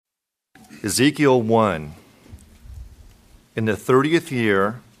Ezekiel 1. In the 30th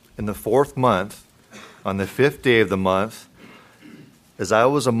year, in the 4th month, on the 5th day of the month, as I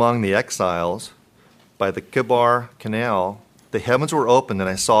was among the exiles by the Kibar Canal, the heavens were opened, and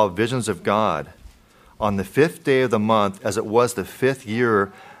I saw visions of God. On the 5th day of the month, as it was the 5th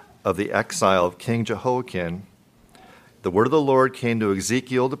year of the exile of King Jehoiakim, the word of the Lord came to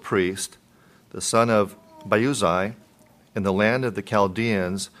Ezekiel the priest, the son of Bauzai, in the land of the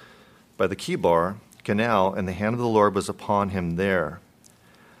Chaldeans by the Kibar Canal, and the hand of the Lord was upon him there.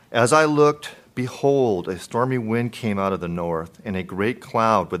 As I looked, behold, a stormy wind came out of the north, and a great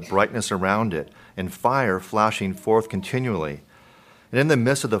cloud with brightness around it, and fire flashing forth continually. And in the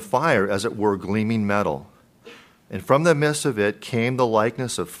midst of the fire, as it were, gleaming metal. And from the midst of it came the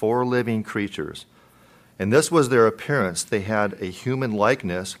likeness of 4 living creatures. And this was their appearance. They had a human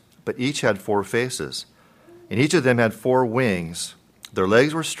likeness, but each had 4 faces. And each of them had 4 wings. Their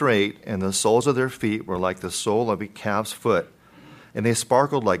legs were straight, and the soles of their feet were like the sole of a calf's foot, and they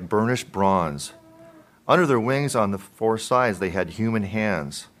sparkled like burnished bronze. Under their wings on the 4 sides they had human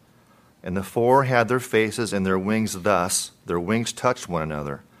hands. And the 4 had their faces and their wings thus. Their wings touched one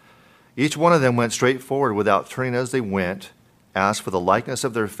another. Each one of them went straight forward without turning as they went. As for the likeness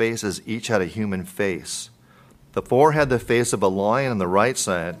of their faces, each had a human face. The 4 had the face of a lion on the right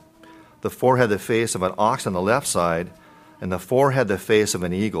side. The 4 had the face of an ox on the left side. And the 4 had the face of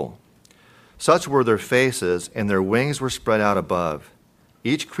an eagle. Such were their faces, and their wings were spread out above.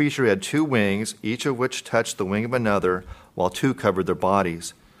 Each creature had 2 wings, each of which touched the wing of another, while 2 covered their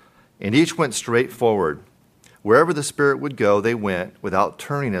bodies. And each went straight forward. Wherever the Spirit would go, they went, without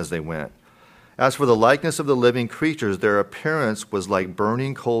turning as they went. As for the likeness of the living creatures, their appearance was like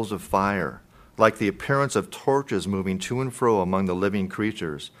burning coals of fire, like the appearance of torches moving to and fro among the living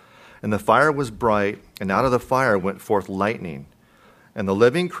creatures. And the fire was bright, and out of the fire went forth lightning. And the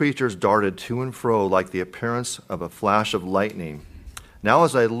living creatures darted to and fro like the appearance of a flash of lightning. Now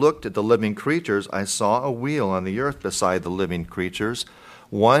as I looked at the living creatures, I saw a wheel on the earth beside the living creatures,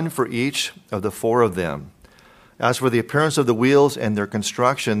 one for each of the 4 of them. As for the appearance of the wheels and their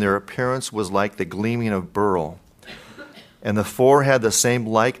construction, their appearance was like the gleaming of beryl. And the 4 had the same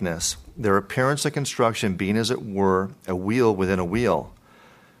likeness, their appearance and construction being as it were a wheel within a wheel.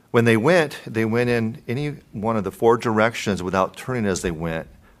 When they went in any one of the 4 directions without turning as they went.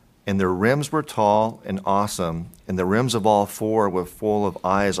 And their rims were tall and awesome, and the rims of all 4 were full of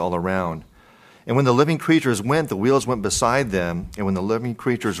eyes all around. And when the living creatures went, the wheels went beside them. And when the living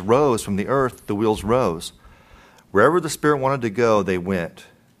creatures rose from the earth, the wheels rose. Wherever the Spirit wanted to go, they went.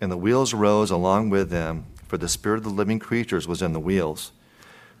 And the wheels rose along with them, for the spirit of the living creatures was in the wheels.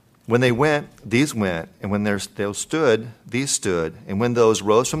 When they went, these went, and when they stood, these stood. And when those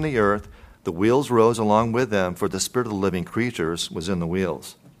rose from the earth, the wheels rose along with them, for the spirit of the living creatures was in the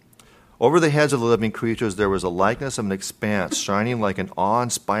wheels. Over the heads of the living creatures there was a likeness of an expanse, shining like an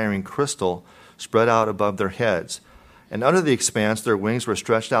awe-inspiring crystal, spread out above their heads. And under the expanse their wings were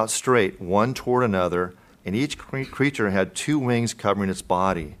stretched out straight, one toward another, and each creature had 2 wings covering its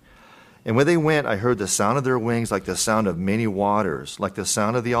body. And when they went, I heard the sound of their wings like the sound of many waters, like the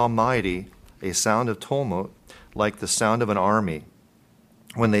sound of the Almighty, a sound of tumult, like the sound of an army.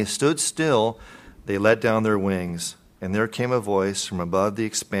 When they stood still, they let down their wings, and there came a voice from above the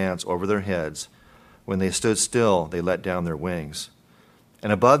expanse over their heads. When they stood still, they let down their wings.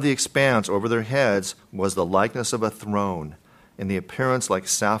 And above the expanse over their heads was the likeness of a throne, in the appearance like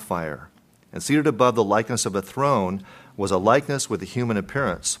sapphire. And seated above the likeness of a throne was a likeness with a human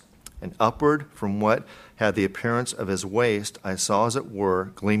appearance. And upward from what had the appearance of his waist, I saw as it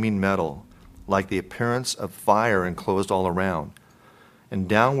were gleaming metal, like the appearance of fire enclosed all around. And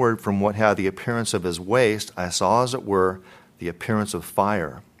downward from what had the appearance of his waist, I saw as it were the appearance of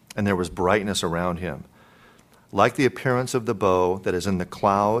fire, and there was brightness around him. Like the appearance of the bow that is in the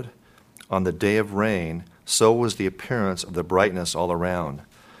cloud on the day of rain, so was the appearance of the brightness all around.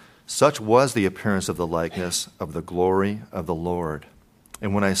 Such was the appearance of the likeness of the glory of the Lord.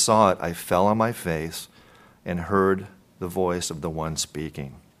 And when I saw it, I fell on my face and heard the voice of the one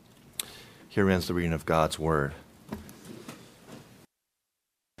speaking. Here ends the reading of God's word.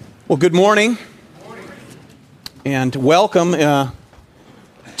 Well, good morning, and welcome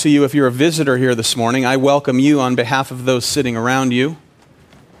to you if you're a visitor here this morning. I welcome you on behalf of those sitting around you,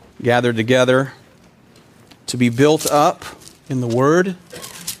 gathered together to be built up in the Word.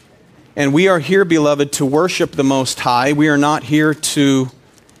 And we are here, beloved, to worship the Most High. We are not here to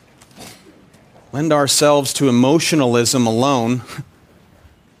lend ourselves to emotionalism alone,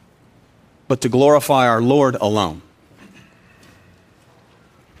 but to glorify our Lord alone.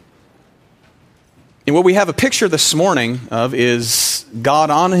 And what we have a picture this morning of is God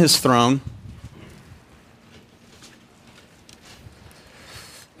on his throne,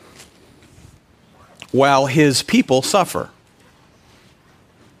 while his people suffer.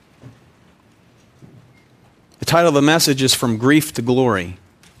 The title of the message is From Grief to Glory.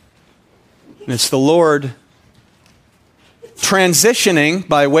 And it's the Lord transitioning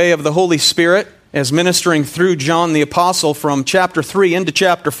by way of the Holy Spirit as ministering through John the Apostle from chapter 3 into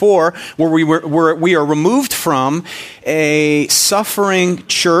chapter 4, where we are removed from a suffering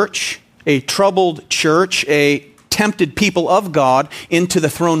church, a troubled church, a tempted people of God, into the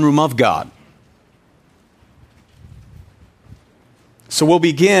throne room of God. So we'll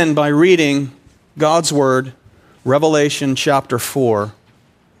begin by reading God's Word, Revelation chapter 4,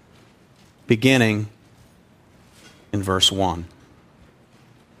 beginning in verse 1.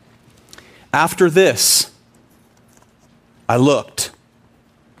 After this, I looked,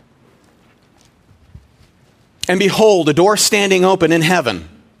 and behold, a door standing open in heaven.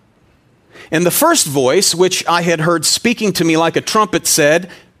 And the first voice, which I had heard speaking to me like a trumpet, said,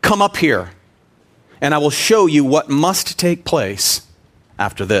 "Come up here, and I will show you what must take place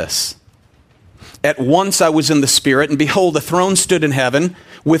after this." At once I was in the Spirit, and behold, a throne stood in heaven,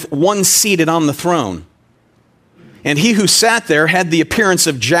 with one seated on the throne. And he who sat there had the appearance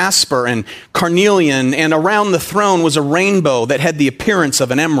of jasper and carnelian, and around the throne was a rainbow that had the appearance of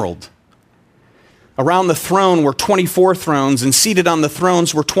an emerald. Around the throne were 24 thrones, and seated on the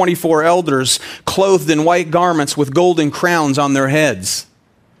thrones were 24 elders, clothed in white garments with golden crowns on their heads.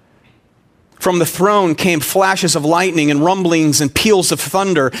 From the throne came flashes of lightning and rumblings and peals of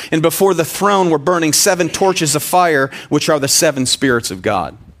thunder, and before the throne were burning 7 torches of fire, which are the 7 spirits of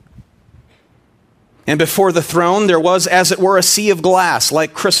God. And before the throne there was, as it were, a sea of glass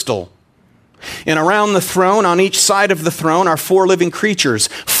like crystal. And around the throne, on each side of the throne, are 4 living creatures,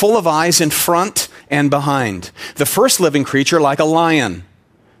 full of eyes in front and behind. The first living creature like a lion,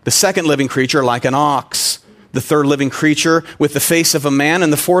 the second living creature like an ox, the third living creature with the face of a man,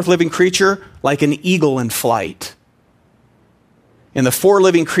 and the fourth living creature like an eagle in flight. And the 4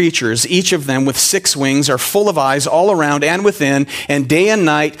 living creatures, each of them with 6 wings, are full of eyes all around and within, and day and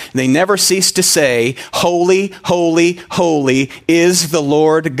night they never cease to say, "Holy, holy, holy is the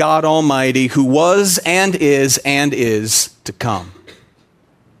Lord God Almighty, who was and is to come."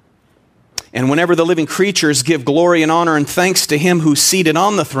 And whenever the living creatures give glory and honor and thanks to him who's seated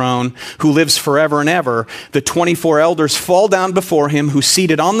on the throne, who lives forever and ever, the 24 elders fall down before him who's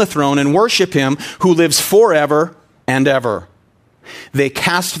seated on the throne and worship him who lives forever and ever. They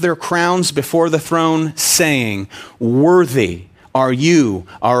cast their crowns before the throne, saying, "Worthy are you,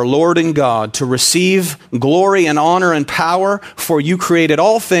 our Lord and God, to receive glory and honor and power, for you created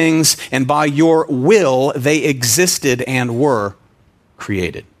all things, and by your will they existed and were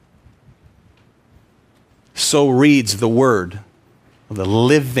created." So reads the word of the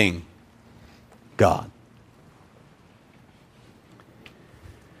living God.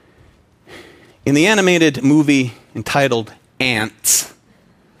 In the animated movie entitled Ants,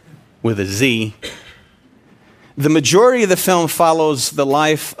 with a Z, the majority of the film follows the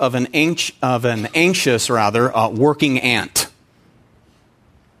life of an anxious working ant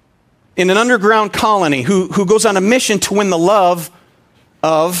in an underground colony who goes on a mission to win the love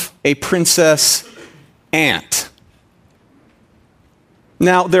of a princess ant.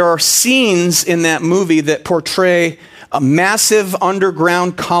 Now, there are scenes in that movie that portray a massive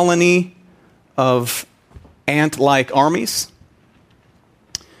underground colony of ant-like armies,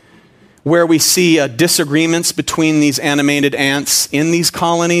 where we see disagreements between these animated ants in these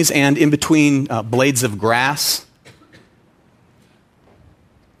colonies and in between blades of grass.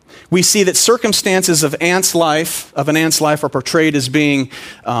 We see that circumstances of an ant's life are portrayed as being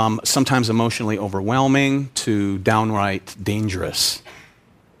sometimes emotionally overwhelming to downright dangerous.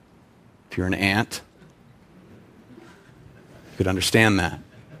 If you're an ant, you could understand that.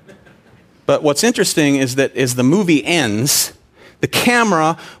 But what's interesting is that as the movie ends, the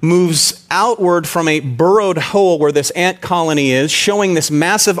camera moves outward from a burrowed hole where this ant colony is, showing this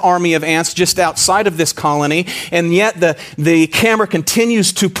massive army of ants just outside of this colony, and yet the camera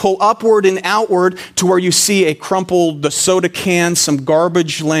continues to pull upward and outward to where you see a crumpled soda can, some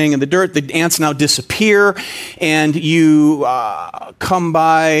garbage laying in the dirt. The ants now disappear, and you come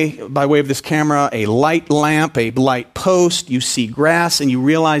by way of this camera, a light lamp, a light post. You see grass, and you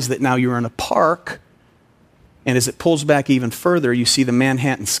realize that now you're in a park. And as it pulls back even further, you see the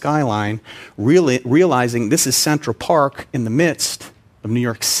Manhattan skyline, realizing this is Central Park in the midst of New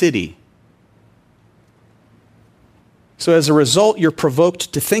York City. So as a result, you're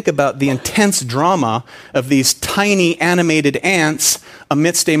provoked to think about the intense drama of these tiny animated ants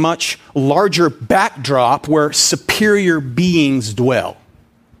amidst a much larger backdrop where superior beings dwell.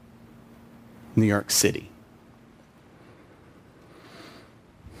 New York City.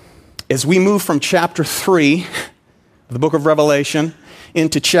 as we move from chapter 3 of the book of Revelation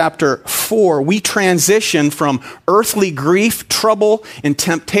into chapter 4, we transition from earthly grief, trouble, and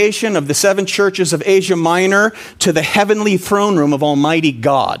temptation of the seven churches of Asia Minor to the heavenly throne room of Almighty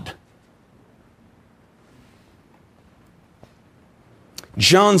God.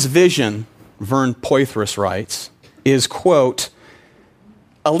 John's vision, Vern Poythress writes, is, quote,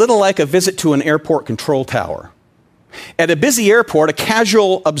 a little like a visit to an airport control tower. At a busy airport, a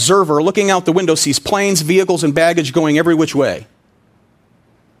casual observer looking out the window sees planes, vehicles, and baggage going every which way.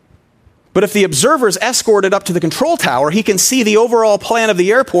 But if the observer is escorted up to the control tower, he can see the overall plan of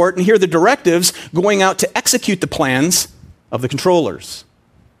the airport and hear the directives going out to execute the plans of the controllers.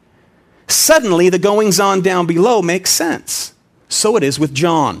 Suddenly, the goings-on down below makes sense. So it is with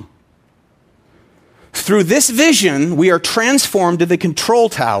John. Through this vision, we are transformed to the control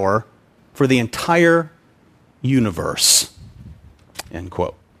tower for the entire universe. End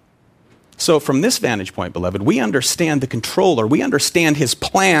quote. So from this vantage point, beloved, we understand the controller. We understand his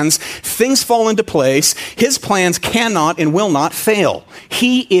plans. Things fall into place. His plans cannot and will not fail.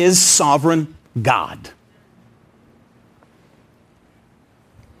 He is sovereign God.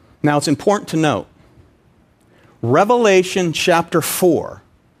 Now, it's important to note, Revelation chapter 4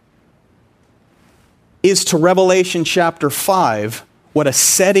 is to Revelation chapter 5 what a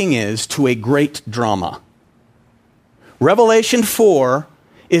setting is to a great drama. Revelation 4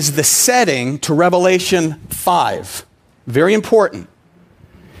 is the setting to Revelation 5. Very important.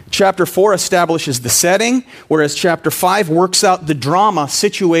 Chapter 4 establishes the setting, whereas chapter 5 works out the drama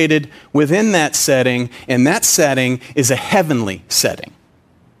situated within that setting, and that setting is a heavenly setting.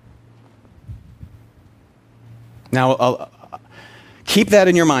 Now, keep that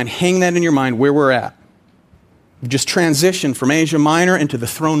in your mind, hang that in your mind where we're at. We've just transitioned from Asia Minor into the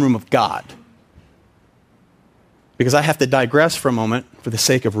throne room of God. Because I have to digress for a moment for the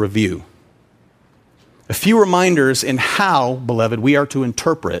sake of review. A few reminders in how, beloved, we are to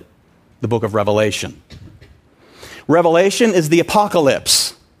interpret the book of Revelation. Revelation is the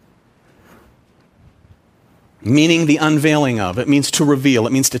apocalypse, meaning the unveiling of. It means to reveal.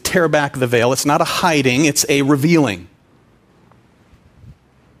 It means to tear back the veil. It's not a hiding, it's a revealing.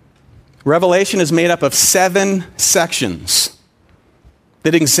 Revelation is made up of 7 sections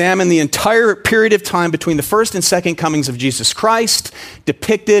that examine the entire period of time between the first and second comings of Jesus Christ,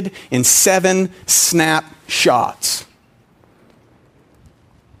 depicted in 7 snapshots.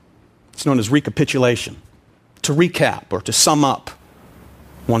 It's known as recapitulation, to recap or to sum up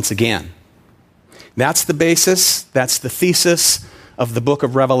once again. That's the basis, that's the thesis of the book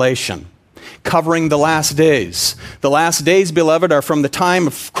of Revelation, covering the last days. The last days, beloved, are from the time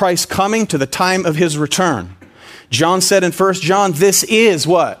of Christ's coming to the time of his return. John said in 1 John, this is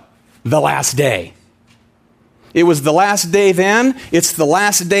what? The last day. It was the last day then, it's the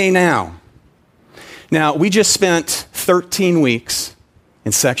last day now. Now, we just spent 13 weeks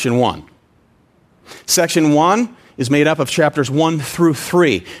in section 1. Section 1 is made up of chapters 1 through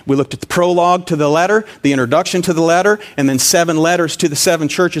 3. We looked at the prologue to the letter, the introduction to the letter, and then 7 letters to the 7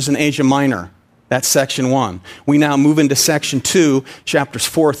 churches in Asia Minor. That's section 1. We now move into section 2, chapters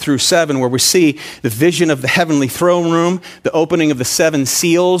 4 through 7, where we see the vision of the heavenly throne room, the opening of the 7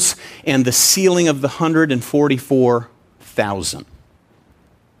 seals, and the sealing of the 144,000. And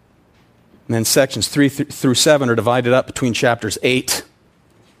then sections 3 through 7 are divided up between chapters 8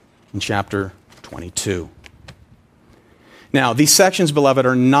 and chapter 22. Now, these sections, beloved,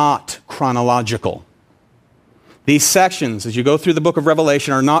 are not chronological. These sections, as you go through the book of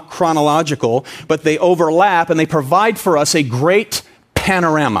Revelation, are not chronological, but they overlap and they provide for us a great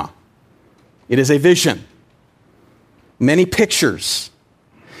panorama. It is a vision. Many pictures.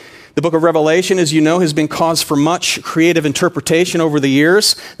 The book of Revelation, as you know, has been cause for much creative interpretation over the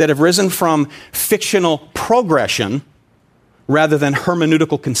years that have risen from fictional progression rather than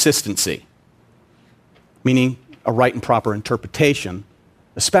hermeneutical consistency, meaning a right and proper interpretation,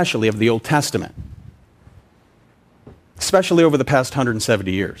 especially of the Old Testament, especially over the past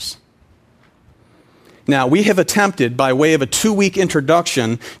 170 years. Now, we have attempted, by way of a 2-week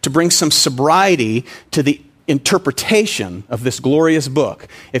introduction, to bring some sobriety to the interpretation of this glorious book.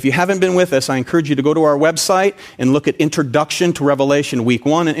 If you haven't been with us, I encourage you to go to our website and look at Introduction to Revelation Week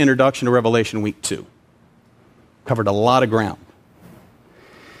 1 and Introduction to Revelation Week 2. Covered a lot of ground.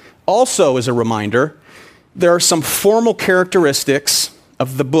 Also, as a reminder, there are some formal characteristics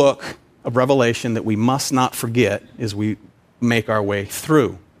of the book of Revelation that we must not forget as we make our way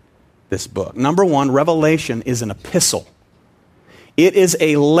through this book. Number 1, Revelation is an epistle. It is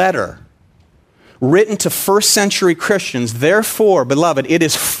a letter written to first century Christians. Therefore, beloved, it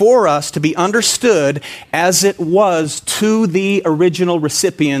is for us to be understood as it was to the original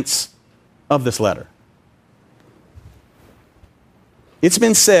recipients of this letter. It's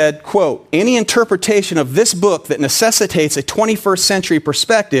been said, quote, any interpretation of this book that necessitates a 21st century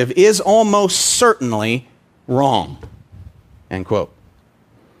perspective is almost certainly wrong, end quote.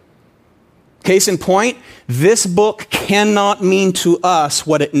 Case in point, this book cannot mean to us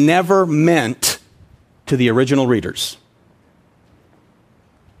what it never meant to the original readers.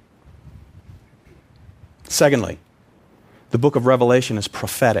 Secondly, the book of Revelation is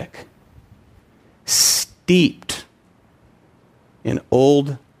prophetic, steeped in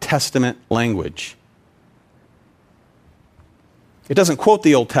Old Testament language. It doesn't quote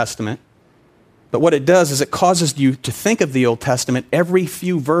the Old Testament, but what it does is it causes you to think of the Old Testament every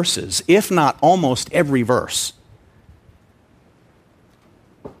few verses, if not almost every verse.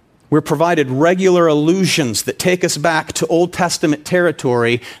 We're provided regular allusions that take us back to Old Testament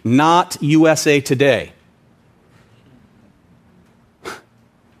territory, not USA Today.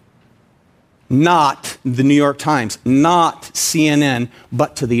 Not the New York Times, not CNN,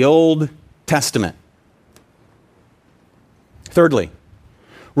 but to the Old Testament. Thirdly,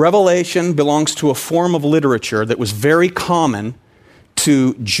 Revelation belongs to a form of literature that was very common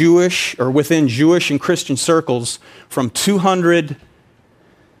to Jewish or within Jewish and Christian circles from 200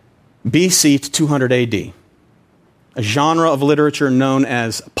 BC to 200 AD. A genre of literature known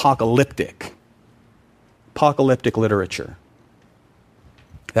as apocalyptic literature.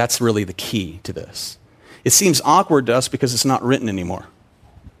 That's really the key to this. It seems awkward to us because it's not written anymore.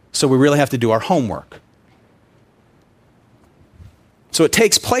 So we really have to do our homework. So it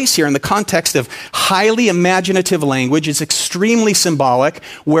takes place here in the context of highly imaginative language. It's extremely symbolic.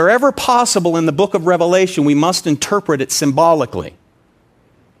 Wherever possible in the book of Revelation, we must interpret it symbolically.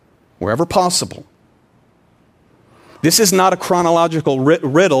 Wherever possible. This is not a chronological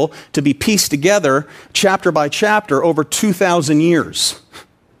riddle to be pieced together chapter by chapter over 2,000 years.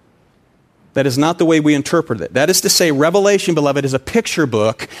 That is not the way we interpret it. That is to say, Revelation, beloved, is a picture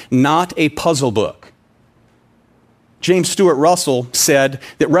book, not a puzzle book. James Stuart Russell said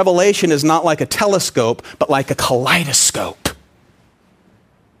that Revelation is not like a telescope, but like a kaleidoscope.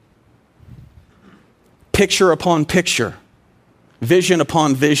 Picture upon picture, vision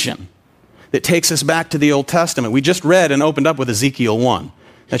upon vision, that takes us back to the Old Testament. We just read and opened up with Ezekiel 1.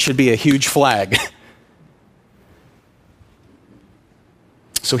 That should be a huge flag.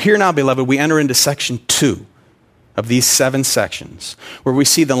 So here now, beloved, we enter into section 2 of these 7 sections, where we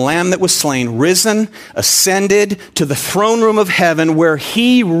see the Lamb that was slain, risen, ascended to the throne room of heaven, where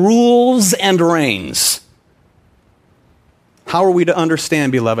he rules and reigns. How are we to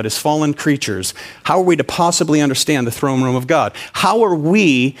understand, beloved, as fallen creatures? How are we to possibly understand the throne room of God? How are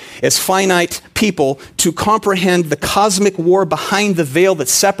we, as finite people, to comprehend the cosmic war behind the veil that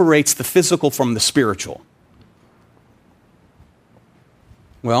separates the physical from the spiritual?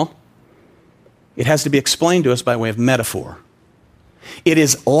 Well, it has to be explained to us by way of metaphor. It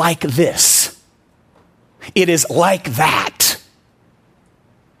is like this. It is like that.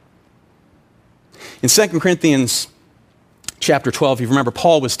 In 2 Corinthians chapter 12, you remember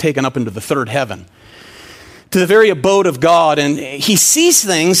Paul was taken up into the third heaven, to the very abode of God, and he sees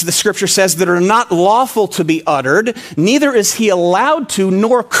things, the scripture says, that are not lawful to be uttered, neither is he allowed to,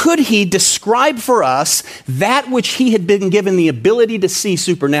 nor could he describe for us that which he had been given the ability to see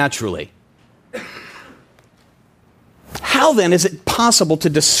supernaturally. How then is it possible to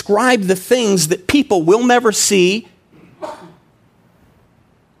describe the things that people will never see?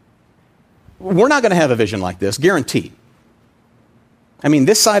 We're not going to have a vision like this, guaranteed. I mean,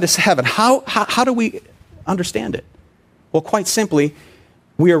 this side is heaven. How do we understand it? Well, quite simply,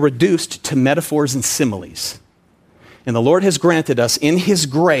 we are reduced to metaphors and similes. And the Lord has granted us in his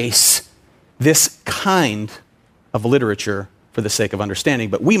grace this kind of literature for the sake of understanding,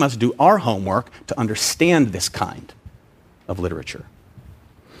 but we must do our homework to understand this kind of literature.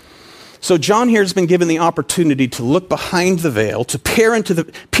 So John here has been given the opportunity to look behind the veil, to peer into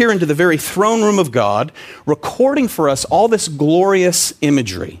the very throne room of God, recording for us all this glorious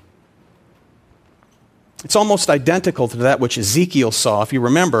imagery. It's almost identical to that which Ezekiel saw, if you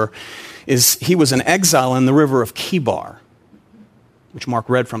remember, is he was an exile in the river of Kibar, which Mark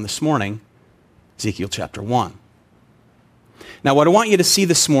read from this morning, Ezekiel chapter 1. Now, what I want you to see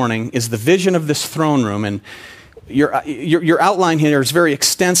this morning is the vision of this throne room, and your outline here is very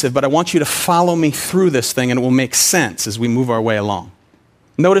extensive, but I want you to follow me through this thing, and it will make sense as we move our way along.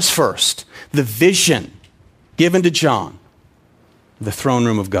 Notice first, the vision given to John, the throne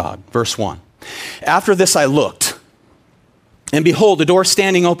room of God. Verse 1. After this I looked, and behold, a door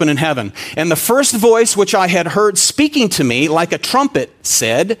standing open in heaven. And the first voice which I had heard speaking to me like a trumpet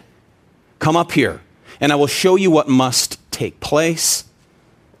said, "Come up here, and I will show you what must take place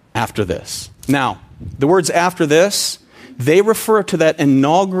after this. Now, the words after this, they refer to that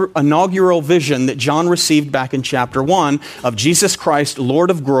inaugural vision that John received back in chapter 1 of Jesus Christ,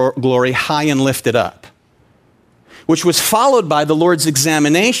 Lord of glory, high and lifted up, which was followed by the Lord's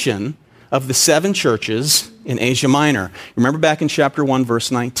examination of the 7 churches in Asia Minor. Remember back in chapter 1,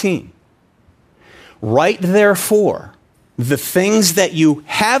 verse 19. Write therefore the things that you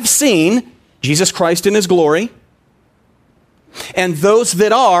have seen, Jesus Christ in his glory, and those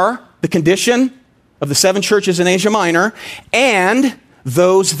that are, the condition of the 7 churches in Asia Minor, and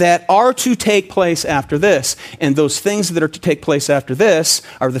those that are to take place after this. And those things that are to take place after this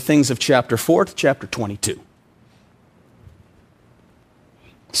are the things of chapter 4 to chapter 22.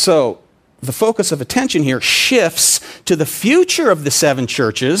 So, the focus of attention here shifts to the future of the 7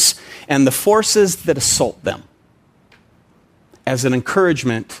 churches and the forces that assault them as an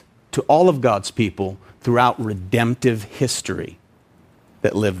encouragement to all of God's people throughout redemptive history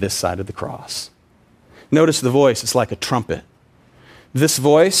that live this side of the cross. Notice the voice, it's like a trumpet. This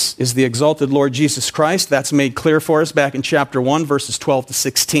voice is the exalted Lord Jesus Christ. That's made clear for us back in chapter 1, verses 12 to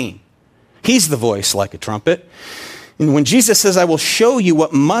 16. He's the voice like a trumpet. And when Jesus says, I will show you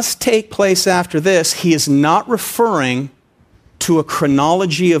what must take place after this, he is not referring to a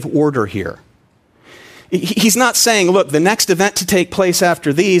chronology of order here. He's not saying, look, the next event to take place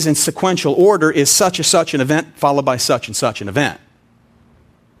after these in sequential order is such and such an event followed by such and such an event.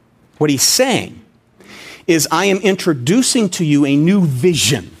 What he's saying is, I am introducing to you a new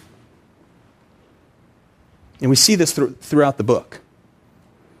vision. And we see this throughout the book.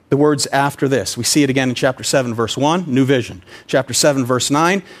 The words after this. We see it again in chapter 7, verse 1, new vision. Chapter 7, verse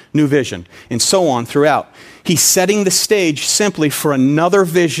 9, new vision. And so on throughout. He's setting the stage simply for another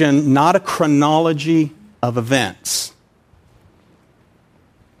vision, not a chronology of events.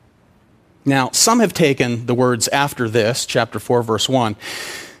 Now, some have taken the words after this, chapter 4, verse 1,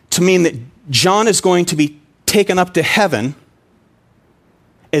 to mean that John is going to be taken up to heaven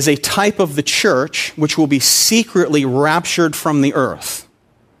as a type of the church which will be secretly raptured from the earth.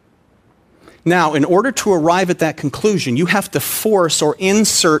 Now, in order to arrive at that conclusion, you have to force or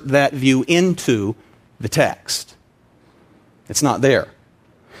insert that view into the text. It's not there.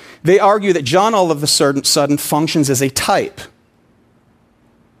 They argue that John all of a sudden functions as a type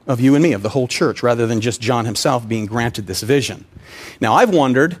of you and me, of the whole church, rather than just John himself being granted this vision. Now, I've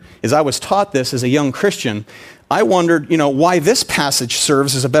wondered, as I was taught this as a young Christian, I wondered, why this passage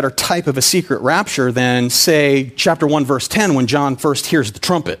serves as a better type of a secret rapture than, say, chapter 1, verse 10, when John first hears the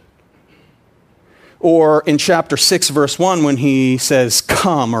trumpet. Or in chapter 6, verse 1, when he says,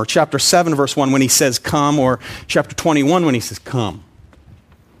 come, or chapter 7, verse 1, when he says, come, or chapter 21, when he says, come.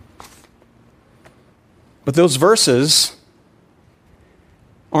 But those verses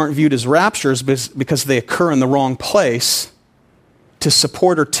aren't viewed as raptures because they occur in the wrong place to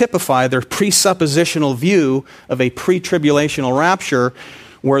support or typify their presuppositional view of a pre-tribulational rapture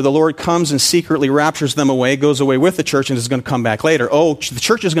where the Lord comes and secretly raptures them away, goes away with the church, and is going to come back later. Oh, the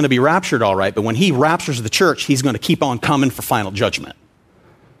church is going to be raptured all right, but when he raptures the church, he's going to keep on coming for final judgment.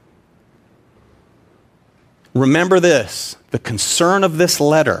 Remember this, the concern of this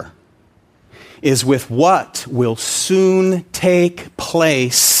letter is with what will soon take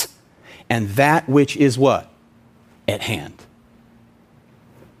place and that which is what? At hand.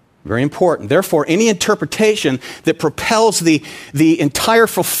 Very important. Therefore, any interpretation that propels the entire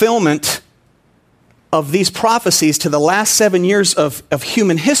fulfillment of these prophecies to the last 7 years of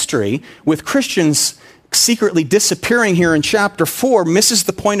human history, with Christians secretly disappearing here in chapter 4, misses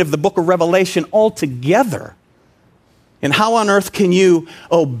the point of the book of Revelation altogether. And how on earth can you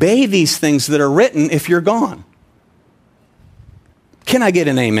obey these things that are written if you're gone? Can I get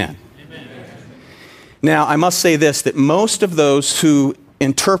an amen? Amen. Now, I must say this, that most of those who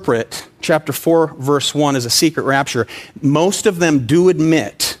interpret chapter 4, verse 1 as a secret rapture, most of them do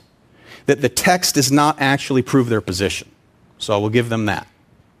admit that the text does not actually prove their position. So I will give them that.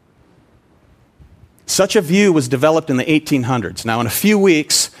 Such a view was developed in the 1800s. Now, in a few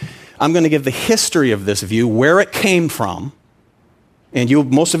weeks, I'm going to give the history of this view, where it came from, and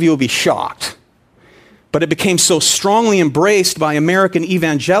most of you will be shocked. But it became so strongly embraced by American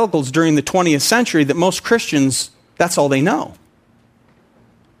evangelicals during the 20th century that most Christians, that's all they know.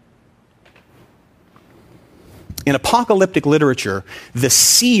 In apocalyptic literature, the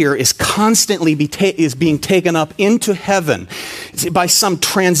seer is constantly being taken up into heaven by some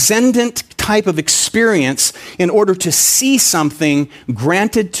transcendent type of experience in order to see something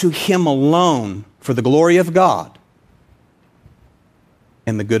granted to him alone for the glory of God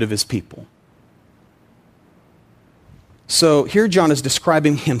and the good of his people. So here John is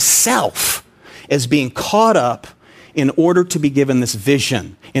describing himself as being caught up in order to be given this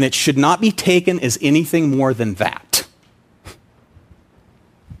vision, and it should not be taken as anything more than that.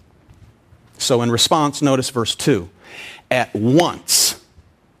 So in response, notice verse 2. At once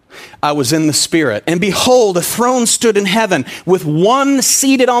I was in the Spirit, and behold, a throne stood in heaven, with one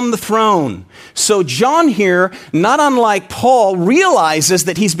seated on the throne. So John here, not unlike Paul, realizes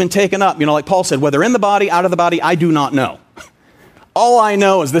that he's been taken up. Like Paul said, whether in the body, out of the body, I do not know. All I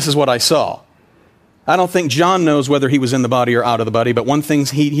know is this is what I saw. I don't think John knows whether he was in the body or out of the body, but one thing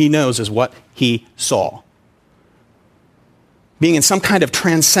he knows is what he saw. Being in some kind of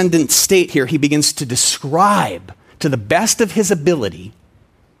transcendent state here, he begins to describe to the best of his ability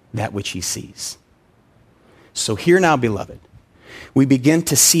that which he sees. So here now, beloved, we begin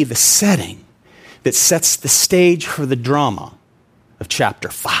to see the setting that sets the stage for the drama of chapter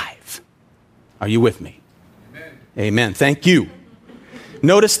 5. Are you with me? Amen. Amen. Thank you.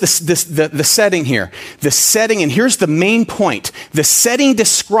 Notice the setting here. The setting, and here's the main point. The setting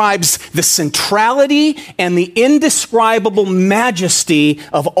describes the centrality and the indescribable majesty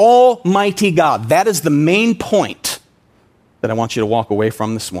of Almighty God. That is the main point that I want you to walk away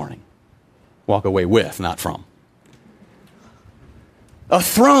from this morning. Walk away with, not from. A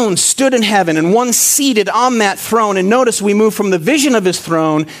throne stood in heaven, and one seated on that throne. And notice we move from the vision of his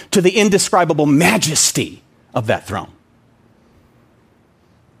throne to the indescribable majesty of that throne.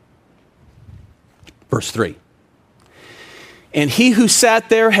 Verse 3. And he who sat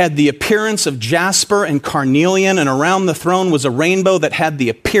there had the appearance of jasper and carnelian, and around the throne was a rainbow that had the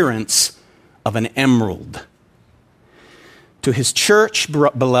appearance of an emerald. To his church,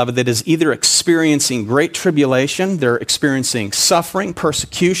 beloved, that is either experiencing great tribulation, they're experiencing suffering,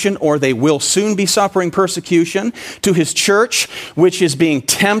 persecution, or they will soon be suffering persecution. To his church, which is being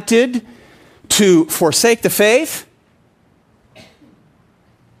tempted to forsake the faith,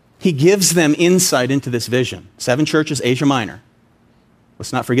 he gives them insight into this vision. 7 churches, Asia Minor.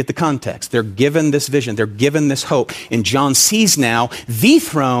 Let's not forget the context. They're given this vision. They're given this hope. And John sees now the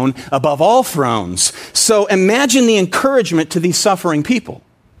throne above all thrones. So imagine the encouragement to these suffering people.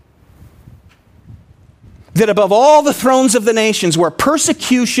 That above all the thrones of the nations, where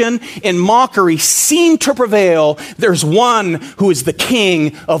persecution and mockery seem to prevail, there's one who is the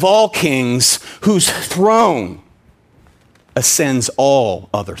King of all kings, whose throne ascends all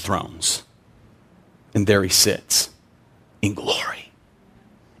other thrones. And there he sits in glory,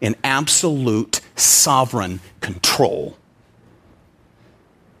 in absolute sovereign control.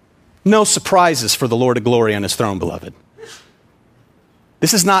 No surprises for the Lord of glory on his throne, beloved.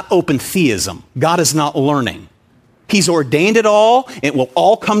 This is not open theism. God is not learning. He's ordained it all. It will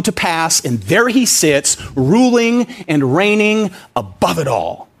all come to pass. And there he sits, ruling and reigning above it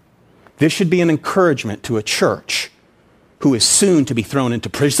all. This should be an encouragement to a church who is soon to be thrown into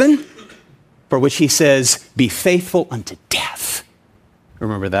prison, for which he says, be faithful unto death.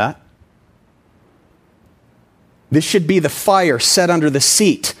 Remember that? This should be the fire set under the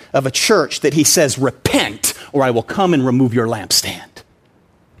seat of a church that he says, repent, or I will come and remove your lampstand.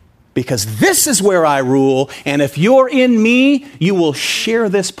 Because this is where I rule, and if you're in me, you will share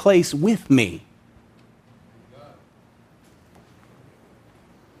this place with me.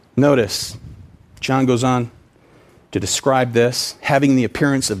 Notice, John goes on to describe this, having the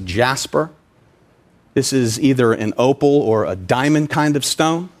appearance of jasper. This is either an opal or a diamond kind of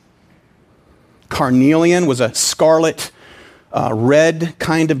stone. Carnelian was a scarlet red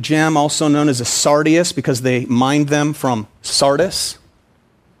kind of gem, also known as a sardius, because they mined them from Sardis.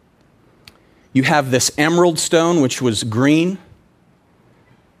 You have this emerald stone, which was green.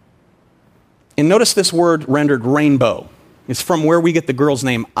 And notice this word rendered rainbow. It's from where we get the girl's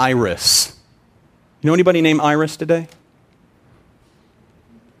name Iris. You know anybody named Iris today?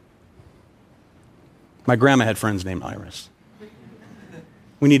 My grandma had friends named Iris.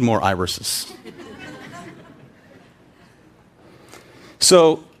 We need more Irises.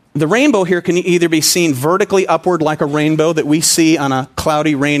 So the rainbow here can either be seen vertically upward like a rainbow that we see on a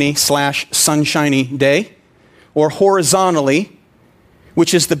cloudy, rainy / sunshiny day, or horizontally,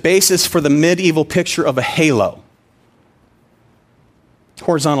 which is the basis for the medieval picture of a halo.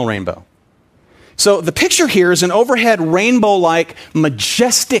 Horizontal rainbow. So the picture here is an overhead rainbow-like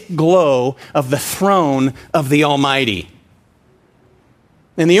majestic glow of the throne of the Almighty.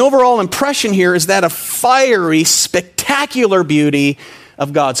 And the overall impression here is that of fiery, spectacular beauty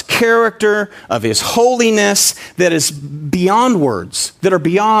of God's character, of his holiness, that is beyond words, that are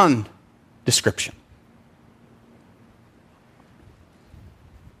beyond description.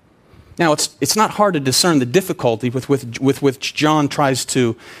 Now, it's not hard to discern the difficulty with which John tries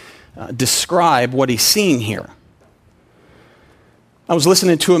to describe what he's seeing here. I was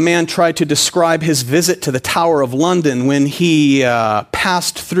listening to a man try to describe his visit to the Tower of London when he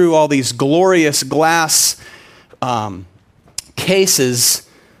passed through all these glorious glass cases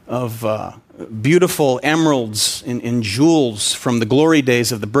of beautiful emeralds and jewels from the glory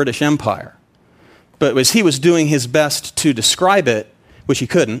days of the British Empire. But as he was doing his best to describe it, which he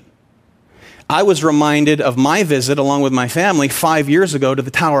couldn't, I was reminded of my visit along with my family 5 years ago to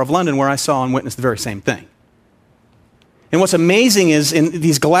the Tower of London, where I saw and witnessed the very same thing. And what's amazing is in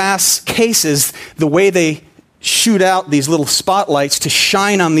these glass cases, the way they shoot out these little spotlights to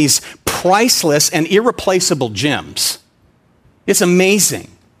shine on these priceless and irreplaceable gems. It's amazing.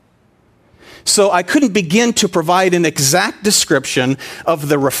 So I couldn't begin to provide an exact description of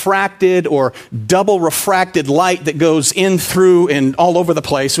the refracted or double refracted light that goes in through and all over the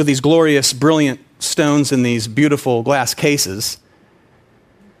place with these glorious, brilliant stones in these beautiful glass cases.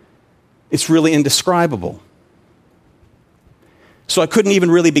 It's really indescribable. So I couldn't even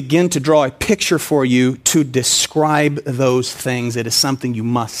really begin to draw a picture for you to describe those things. It is something you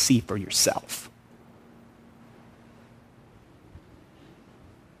must see for yourself.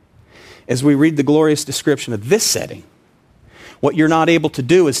 As we read the glorious description of this setting, what you're not able to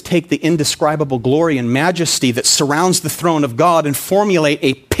do is take the indescribable glory and majesty that surrounds the throne of God and formulate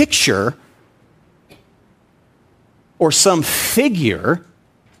a picture or some figure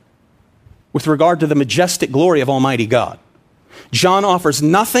with regard to the majestic glory of Almighty God. John offers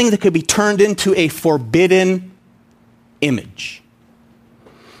nothing that could be turned into a forbidden image.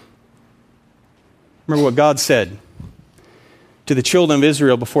 Remember what God said to the children of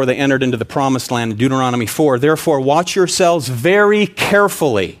Israel before they entered into the promised land in Deuteronomy 4. Therefore, watch yourselves very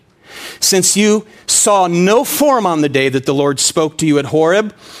carefully, since you saw no form on the day that the Lord spoke to you at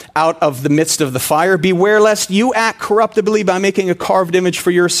Horeb out of the midst of the fire. Beware lest you act corruptibly by making a carved image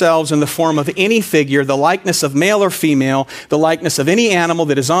for yourselves in the form of any figure, the likeness of male or female, the likeness of any animal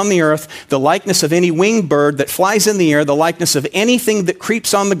that is on the earth, the likeness of any winged bird that flies in the air, the likeness of anything that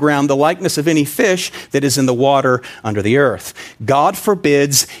creeps on the ground, the likeness of any fish that is in the water under the earth. God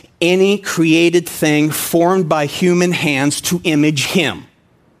forbids any created thing formed by human hands to image him.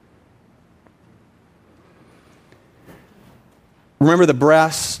 Remember the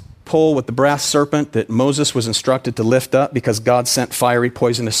brass pole with the brass serpent that Moses was instructed to lift up because God sent fiery,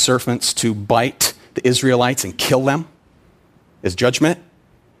 poisonous serpents to bite the Israelites and kill them as judgment?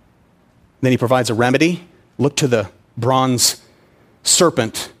 Then he provides a remedy. Look to the bronze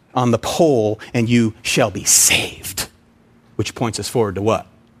serpent on the pole and you shall be saved. Which points us forward to what?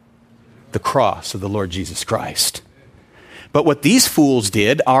 The cross of the Lord Jesus Christ. But what these fools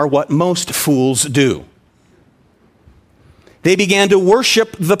did are what most fools do. They began to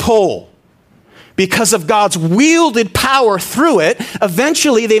worship the pole. Because of God's wielded power through it,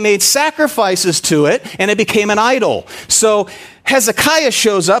 eventually they made sacrifices to it, and it became an idol. So Hezekiah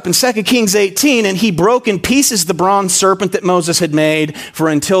shows up in 2 Kings 18, and he broke in pieces the bronze serpent that Moses had made, for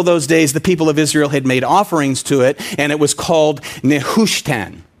until those days the people of Israel had made offerings to it, and it was called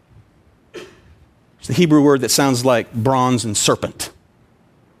Nehushtan. It's the Hebrew word that sounds like bronze and serpent.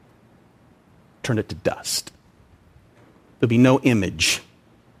 Turned it to dust. There'll be no image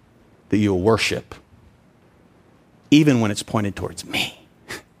that you will worship, even when it's pointed towards me.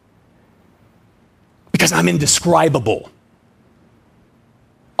 Because I'm indescribable.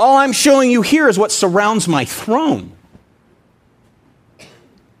 All I'm showing you here is what surrounds my throne.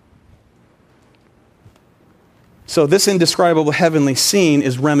 So this indescribable heavenly scene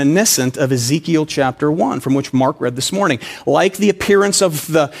is reminiscent of Ezekiel chapter 1, from which Mark read this morning. Like the appearance of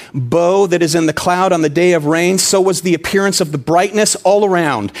the bow that is in the cloud on the day of rain, so was the appearance of the brightness all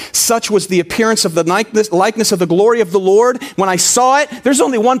around. Such was the appearance of the likeness of the glory of the Lord. When I saw it, there's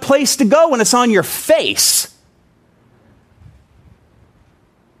only one place to go, and it's on your face.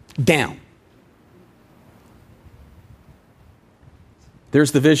 Down.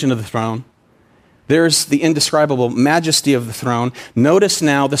 There's the vision of the throne. There's the indescribable majesty of the throne. Notice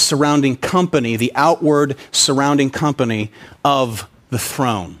now the surrounding company, the outward surrounding company of the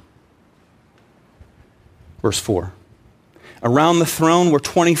throne. Verse 4. Around the throne were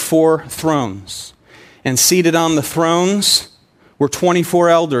 24 thrones, and seated on the thrones were 24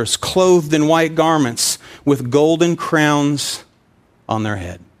 elders, clothed in white garments, with golden crowns on their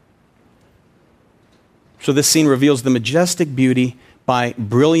head. So this scene reveals the majestic beauty by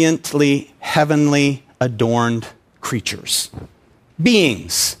brilliantly, heavenly adorned creatures.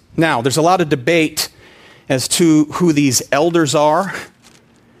 Beings. Now, there's a lot of debate as to who these elders are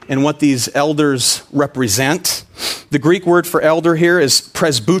and what these elders represent. The Greek word for elder here is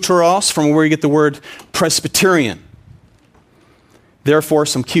presbyteros, from where you get the word Presbyterian. Therefore,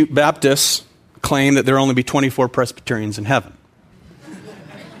 some cute Baptists claim that there will only be 24 Presbyterians in heaven.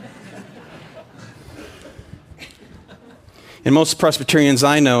 And most Presbyterians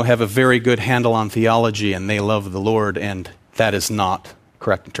I know have a very good handle on theology, and they love the Lord, and that is not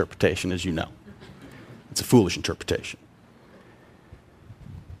correct interpretation, as you know. It's a foolish interpretation.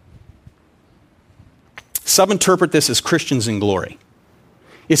 Some interpret this as Christians in glory.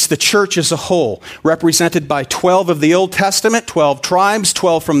 It's the church as a whole, represented by 12 of the Old Testament, 12 tribes,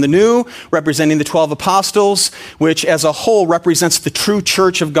 12 from the New, representing the 12 apostles, which as a whole represents the true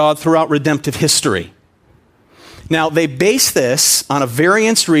church of God throughout redemptive history. Now, they base this on a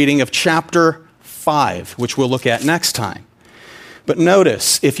variance reading of chapter 5, which we'll look at next time. But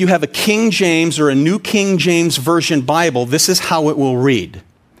notice, if you have a King James or a New King James Version Bible, this is how it will read.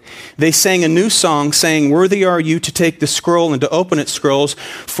 They sang a new song, saying, "Worthy are you to take the scroll and to open its scrolls,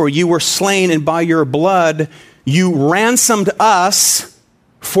 for you were slain, and by your blood you ransomed us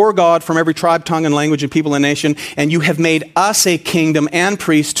for God from every tribe, tongue, and language, and people and nation, and you have made us a kingdom and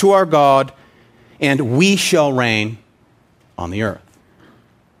priests to our God, and we shall reign on the earth."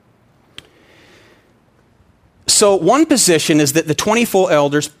 So one position is that the 24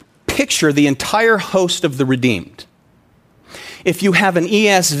 elders picture the entire host of the redeemed. If you have an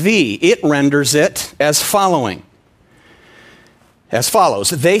ESV, it renders it as follows.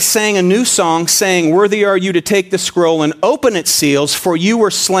 They sang a new song, saying, "Worthy are you to take the scroll and open its seals, for you were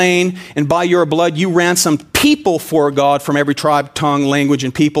slain, and by your blood you ransomed people for God from every tribe, tongue, language,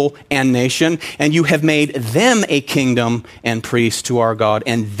 and people and nation, and you have made them a kingdom and priests to our God,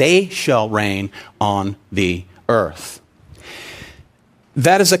 and they shall reign on the earth."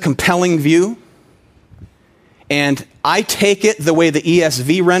 That is a compelling view. And I take it the way the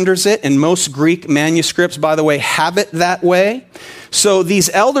ESV renders it, and most Greek manuscripts, by the way, have it that way. So these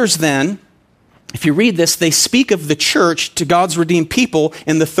elders then, if you read this, they speak of the church to God's redeemed people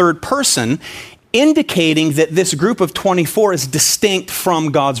in the third person, indicating that this group of 24 is distinct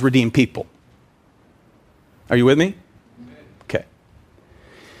from God's redeemed people. Are you with me? Okay.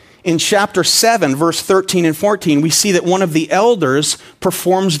 In chapter 7, verse 13 and 14, we see that one of the elders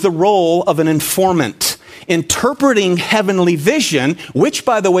performs the role of an informant, interpreting heavenly vision, which,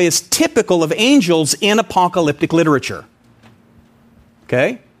 by the way, is typical of angels in apocalyptic literature.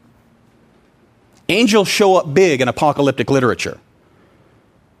 Okay? Angels show up big in apocalyptic literature.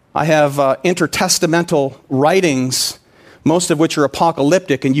 I have intertestamental writings, most of which are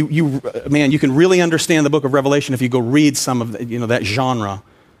apocalyptic, and you can really understand the book of Revelation if you go read some of that genre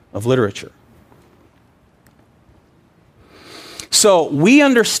of literature. So we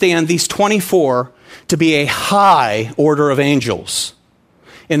understand these 24 to be a high order of angels.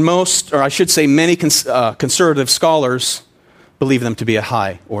 And most, or I should say many conservative scholars believe them to be a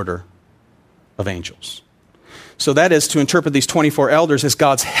high order of angels. So that is to interpret these 24 elders as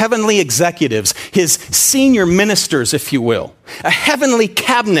God's heavenly executives, his senior ministers, if you will, a heavenly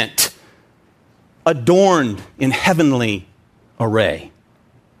cabinet adorned in heavenly array,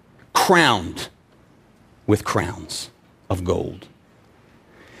 crowned with crowns of gold.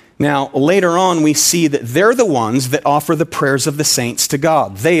 Now, later on, we see that they're the ones that offer the prayers of the saints to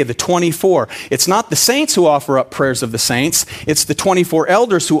God. They, the 24. It's not the saints who offer up prayers of the saints. It's the 24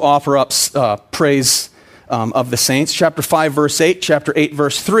 elders who offer up praise of the saints. Chapter 5, verse 8, chapter 8,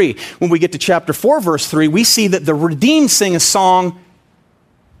 verse 3. When we get to chapter 4, verse 3, we see that the redeemed sing a song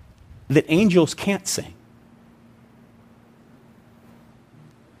that angels can't sing.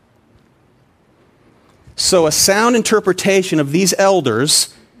 So a sound interpretation of these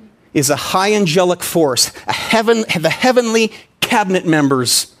elders is a high angelic force, the heavenly cabinet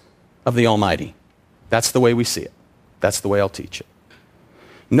members of the Almighty. That's the way we see it. That's the way I'll teach it.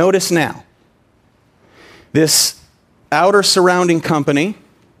 Notice now, this outer surrounding company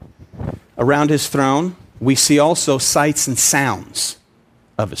around his throne, we see also sights and sounds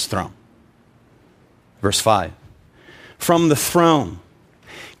of his throne. Verse 5. From the throne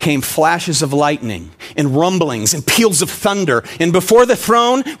came flashes of lightning and rumblings and peals of thunder. And before the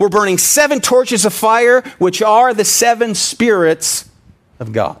throne were burning 7 torches of fire, which are the 7 spirits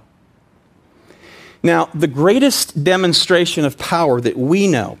of God. Now, the greatest demonstration of power that we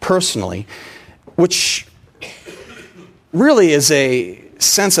know personally, which really is a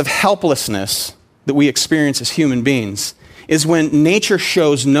sense of helplessness that we experience as human beings, is when nature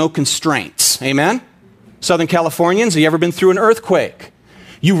shows no constraints. Amen? Southern Californians, have you ever been through an earthquake?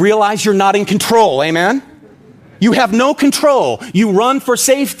 You realize you're not in control, amen? You have no control. You run for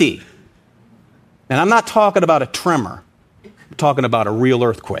safety. And I'm not talking about a tremor. I'm talking about a real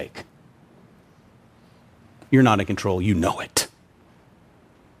earthquake. You're not in control. You know it.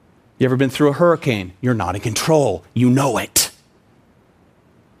 You ever been through a hurricane? You're not in control. You know it.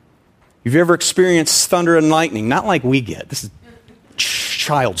 Have you ever experienced thunder and lightning? Not like we get. This is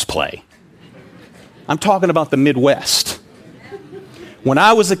child's play. I'm talking about the Midwest. When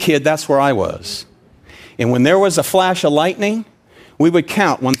I was a kid, that's where I was. And when there was a flash of lightning, we would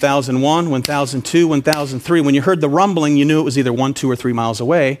count 1001, 1002, 1003. When you heard the rumbling, you knew it was either 1, 2, or 3 miles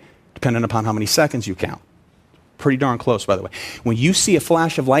away, depending upon how many seconds you count. Pretty darn close, by the way. When you see a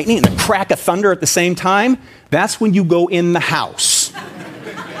flash of lightning and a crack of thunder at the same time, that's when you go in the house.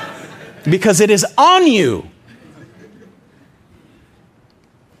 Because it is on you.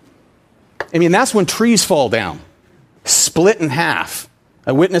 I mean, that's when trees fall down, split in half.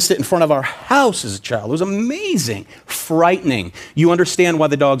 I witnessed it in front of our house as a child. It was amazing, frightening. You understand why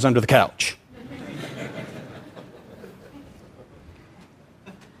the dog's under the couch.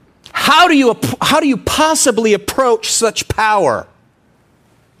 How do you possibly approach such power,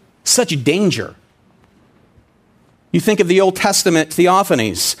 such danger? You think of the Old Testament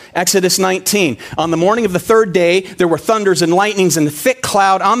theophanies, Exodus 19. On the morning of the third day, there were thunders and lightnings and a thick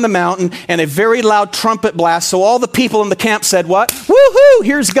cloud on the mountain and a very loud trumpet blast. So all the people in the camp said, what? Woohoo,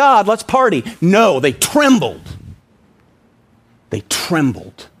 here's God, let's party. No, they trembled. They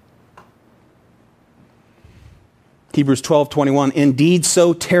trembled. Hebrews 12:21, indeed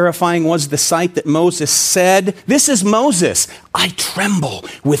so terrifying was the sight that Moses said, this is Moses, I tremble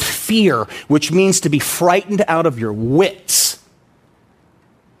with fear, which means to be frightened out of your wits.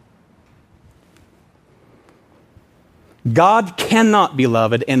 God cannot,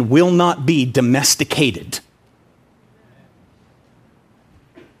 beloved, and will not be domesticated.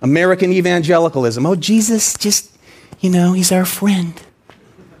 American evangelicalism, oh, Jesus just, he's our friend.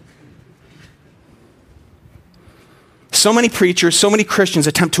 So many preachers, so many Christians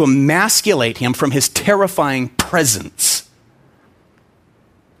attempt to emasculate him from his terrifying presence.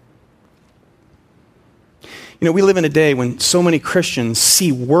 We live in a day when so many Christians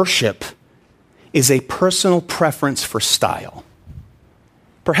see worship as a personal preference for style.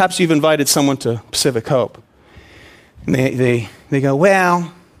 Perhaps you've invited someone to Pacific Hope. And they go,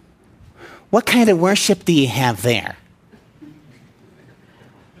 well, what kind of worship do you have there?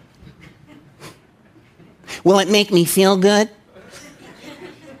 Will it make me feel good?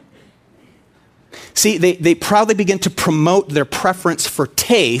 See, they proudly begin to promote their preference for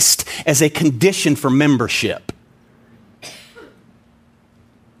taste as a condition for membership.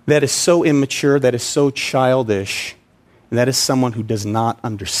 That is so immature, that is so childish, and that is someone who does not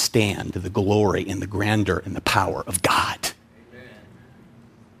understand the glory and the grandeur and the power of God. Amen.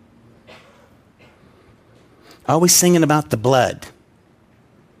 Always singing about the blood.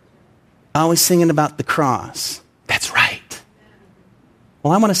 Always singing about the cross. That's right.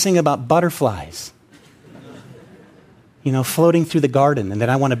 Well, I want to sing about butterflies. Floating through the garden, and then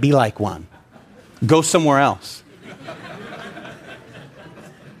I want to be like one. Go somewhere else.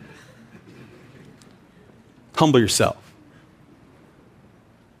 Humble yourself.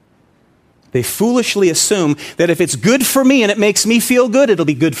 They foolishly assume that if it's good for me and it makes me feel good, it'll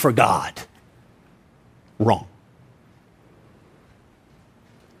be good for God. Wrong.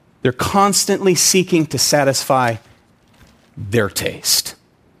 They're constantly seeking to satisfy their taste.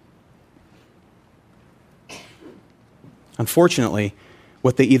 Unfortunately,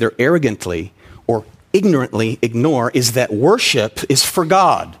 what they either arrogantly or ignorantly ignore is that worship is for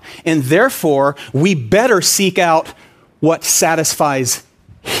God, and therefore we better seek out what satisfies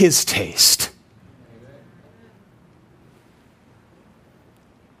His taste.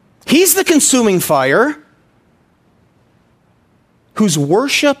 He's the consuming fire who's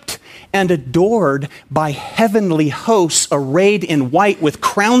worshipped and adored by heavenly hosts arrayed in white with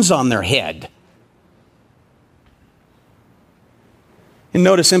crowns on their head. And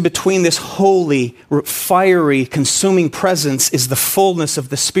notice in between this holy, fiery, consuming presence is the fullness of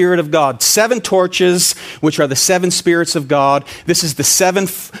the Spirit of God. 7 torches, which are the 7 spirits of God. This is the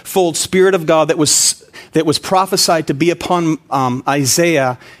sevenfold Spirit of God that was prophesied to be upon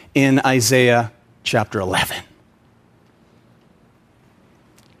Isaiah in Isaiah chapter 11.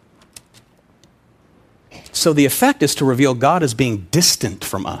 So the effect is to reveal God as being distant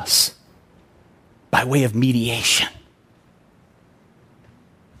from us by way of mediation.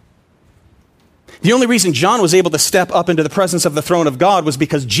 The only reason John was able to step up into the presence of the throne of God was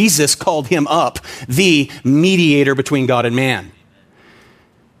because Jesus called him up the mediator between God and man.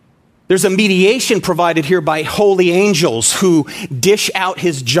 There's a mediation provided here by holy angels who dish out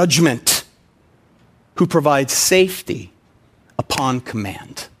his judgment, who provide safety upon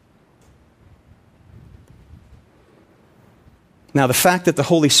command. Now, the fact that the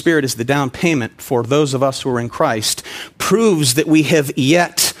Holy Spirit is the down payment for those of us who are in Christ proves that we have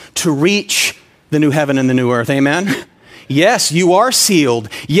yet to reach the new heaven and the new earth. Amen? Yes, you are sealed.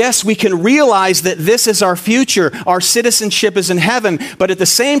 Yes, we can realize that this is our future. Our citizenship is in heaven. But at the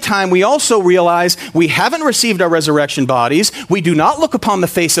same time, we also realize we haven't received our resurrection bodies. We do not look upon the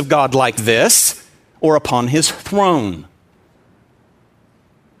face of God like this or upon his throne.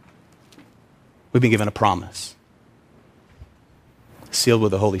 We've been given a promise, sealed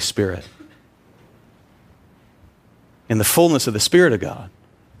with the Holy Spirit. In the fullness of the Spirit of God.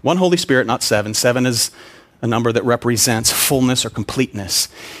 One Holy Spirit, not seven. Seven is a number that represents fullness or completeness,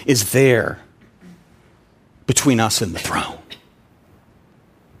 is there between us and the throne.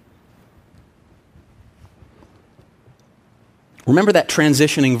 Remember that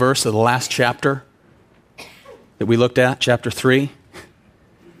transitioning verse of the last chapter that we looked at, chapter 3?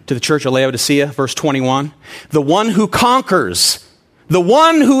 To the church of Laodicea, verse 21. The one who conquers, the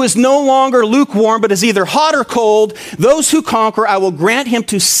one who is no longer lukewarm, but is either hot or cold, those who conquer, I will grant him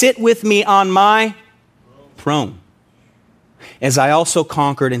to sit with me on my throne, as I also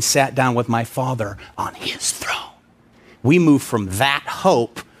conquered and sat down with my Father on his throne. We move from that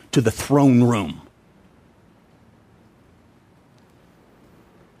hope to the throne room,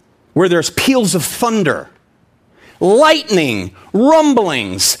 where there's peals of thunder, lightning,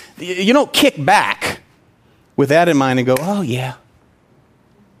 rumblings. You don't kick back with that in mind and go, oh yeah,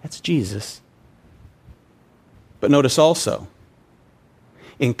 that's Jesus. But notice also,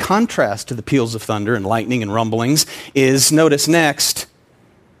 in contrast to the peals of thunder and lightning and rumblings, is, notice next,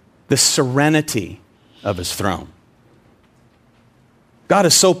 the serenity of his throne. God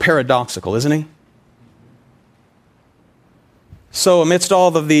is so paradoxical, isn't he? So amidst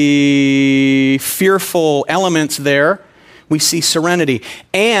all of the fearful elements there, we see serenity.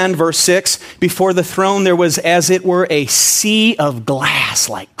 And, verse 6, before the throne there was, as it were, a sea of glass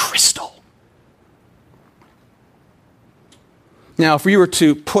like crystal. Now, if we were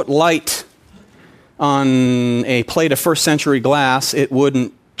to put light on a plate of first century glass, it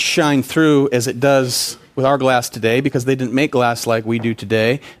wouldn't shine through as it does with our glass today, because they didn't make glass like we do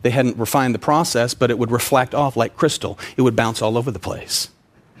today. They hadn't refined the process, but it would reflect off like crystal. It would bounce all over the place.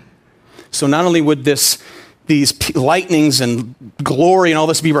 So not only would these lightnings and glory and all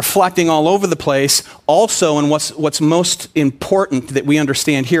this be reflecting all over the place, also, and what's most important that we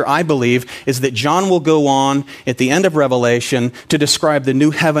understand here, I believe, is that John will go on at the end of Revelation to describe the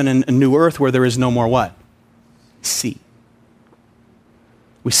new heaven and new earth where there is no more what? Sea.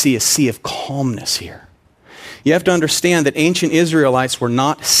 We see a sea of calmness here. You have to understand that ancient Israelites were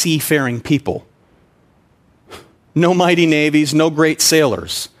not seafaring people. No mighty navies, no great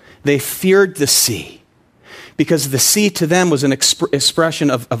sailors. They feared the sea, because the sea to them was an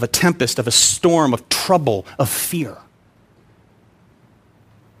expression of a tempest, of a storm, of trouble, of fear.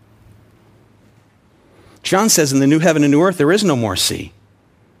 John says in the new heaven and new earth, there is no more sea.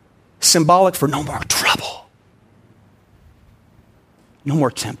 Symbolic for no more trouble. No more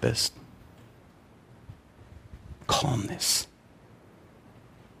tempest. Calmness.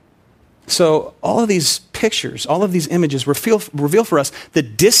 So all of these pictures, all of these images reveal for us the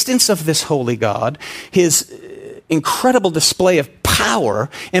distance of this holy God, his incredible display of power,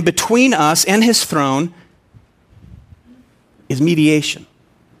 and between us and his throne is mediation.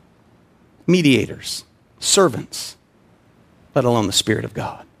 Mediators, servants, let alone the Spirit of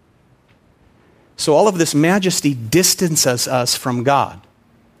God. So all of this majesty distances us from God.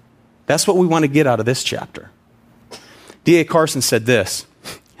 That's what we want to get out of this chapter. D.A. Carson said this: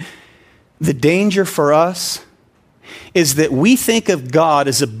 the danger for us is that we think of God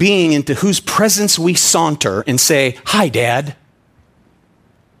as a being into whose presence we saunter and say, "Hi, Dad."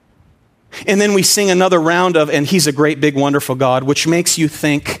 And then we sing another round of, "And he's a great, big, wonderful God," which makes you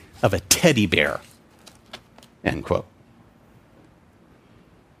think of a teddy bear. End quote.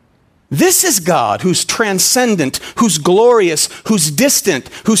 This is God who's transcendent, who's glorious, who's distant,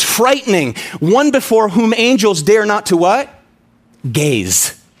 who's frightening, one before whom angels dare not to what?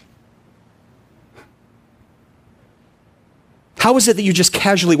 Gaze. How is it that you just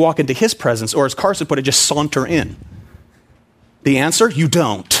casually walk into his presence, or as Carson put it, just saunter in? The answer, you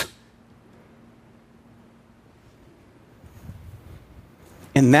don't.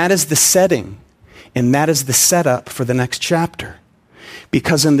 And that is the setting, and that is the setup for the next chapter.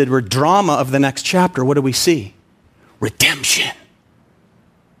 Because in the drama of the next chapter, what do we see? Redemption.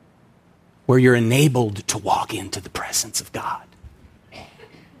 Where you're enabled to walk into the presence of God.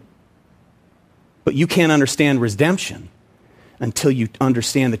 But you can't understand redemption until you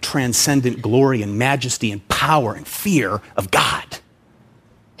understand the transcendent glory and majesty and power and fear of God.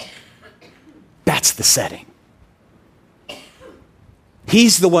 That's the setting.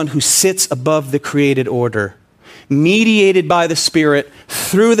 He's the one who sits above the created order, mediated by the Spirit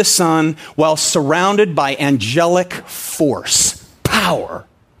through the Son, while surrounded by angelic force, power.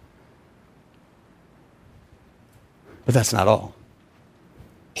 But that's not all.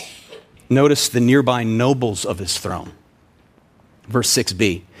 Notice the nearby nobles of his throne. Verse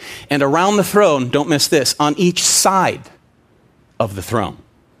 6b. And around the throne, don't miss this, on each side of the throne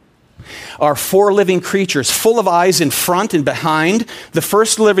are 4 living creatures, full of eyes in front and behind. The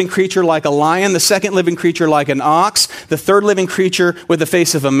first living creature like a lion, the second living creature like an ox, the third living creature with the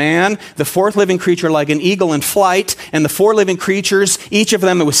face of a man, the fourth living creature like an eagle in flight, and the 4 living creatures, each of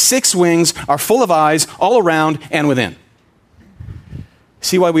them with 6 wings, are full of eyes all around and within.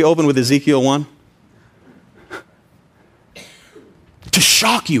 See why we open with Ezekiel 1? To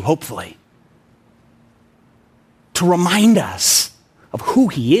shock you, hopefully. To remind us of who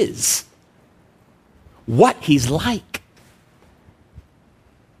he is, what he's like.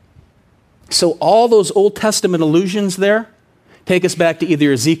 So all those Old Testament allusions there take us back to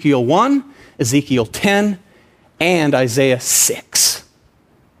either Ezekiel 1, Ezekiel 10, and Isaiah 6.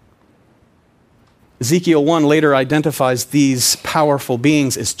 Ezekiel 1 later identifies these powerful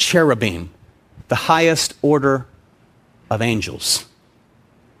beings as cherubim, the highest order of angels.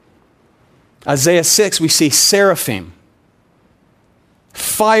 Isaiah 6, we see seraphim,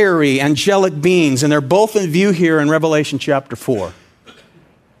 fiery, angelic beings, and they're both in view here in Revelation chapter 4.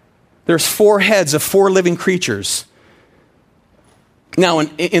 There's 4 heads of 4 living creatures. Now,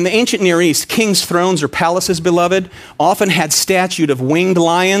 in the ancient Near East, kings' thrones or palaces, beloved, often had statues of winged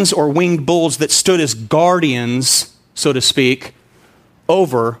lions or winged bulls that stood as guardians, so to speak,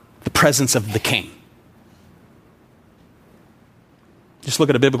 over the presence of the king. Just look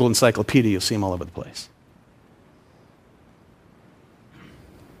at a biblical encyclopedia, you'll see them all over the place.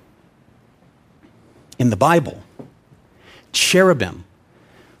 In the Bible, cherubim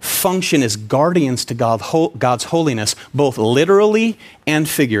function as guardians to God's holiness, both literally and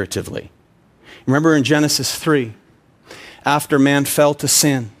figuratively. Remember in Genesis 3, after man fell to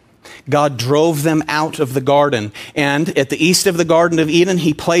sin, God drove them out of the garden, and at the east of the Garden of Eden,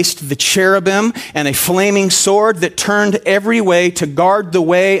 he placed the cherubim and a flaming sword that turned every way to guard the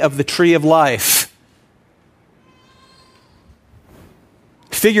way of the tree of life.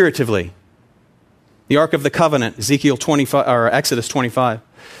 Figuratively, the Ark of the Covenant, Ezekiel 25 or Exodus 25.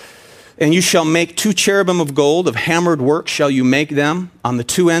 And you shall make 2 cherubim of gold, of hammered work shall you make them on the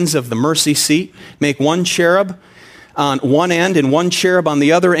 2 ends of the mercy seat. Make 1 cherub on one end and 1 cherub on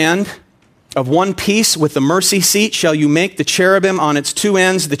the other end. Of 1 piece with the mercy seat shall you make the cherubim on its 2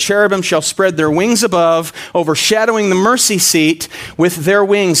 ends. The cherubim shall spread their wings above, overshadowing the mercy seat with their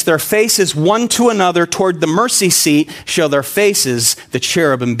wings. Their faces one to another toward the mercy seat shall their faces, the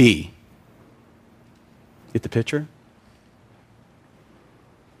cherubim, be. Get the picture?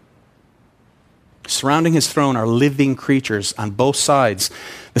 Surrounding his throne are living creatures on both sides.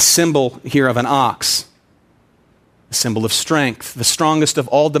 The symbol here of an ox, the symbol of strength. The strongest of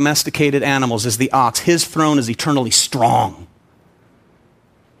all domesticated animals is the ox. His throne is eternally strong.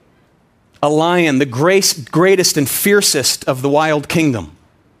 A lion, the greatest and fiercest of the wild kingdom.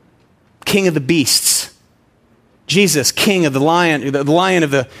 King of the beasts. Jesus, king of the lion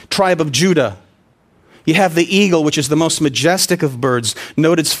of the tribe of Judah. You have the eagle, which is the most majestic of birds,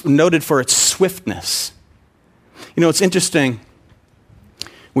 noted for its swiftness. You know, it's interesting.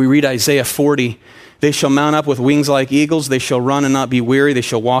 We read Isaiah 40. They shall mount up with wings like eagles. They shall run and not be weary. They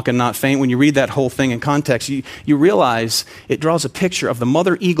shall walk and not faint. When you read that whole thing in context, you realize it draws a picture of the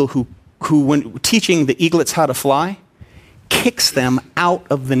mother eagle who, when teaching the eaglets how to fly, kicks them out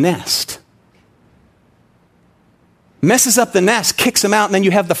of the nest. Messes up the nest, kicks them out, and then you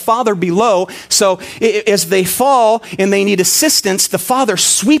have the father below. So as they fall and they need assistance, the father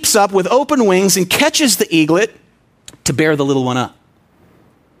sweeps up with open wings and catches the eaglet to bear the little one up.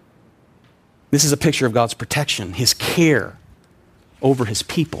 This is a picture of God's protection, his care over his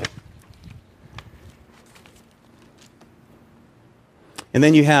people. And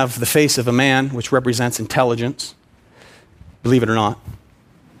then you have the face of a man, which represents intelligence, believe it or not.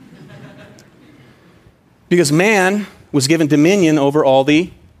 Because man was given dominion over all the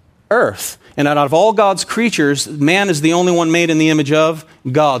earth. And out of all God's creatures, man is the only one made in the image of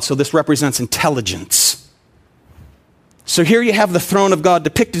God. So this represents intelligence. So here you have the throne of God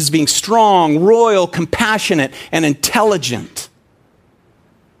depicted as being strong, royal, compassionate, and intelligent.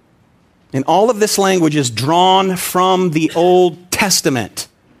 And all of this language is drawn from the Old Testament,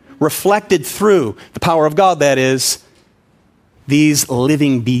 reflected through the power of God, that is, these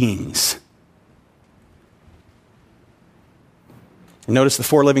living beings. Notice the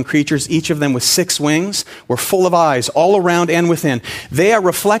 4 living creatures, each of them with 6 wings, were full of eyes all around and within. They are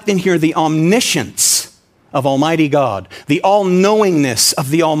reflecting here the omniscience of Almighty God, the all-knowingness of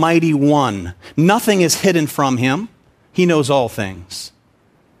the Almighty One. Nothing is hidden from him. He knows all things.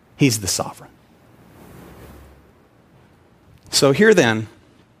 He's the sovereign. So here then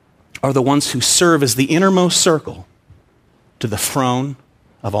are the ones who serve as the innermost circle to the throne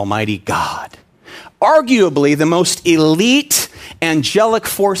of Almighty God. Arguably the most elite angelic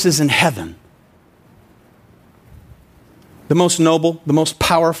forces in heaven. The most noble, the most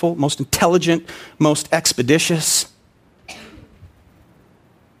powerful, most intelligent, most expeditious.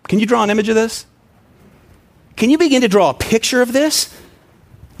 Can you draw an image of this? Can you begin to draw a picture of this?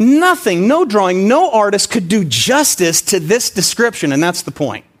 Nothing, no drawing, no artist could do justice to this description, and that's the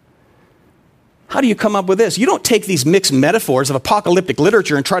point. How do you come up with this? You don't take these mixed metaphors of apocalyptic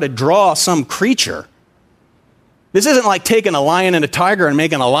literature and try to draw some creature. This isn't like taking a lion and a tiger and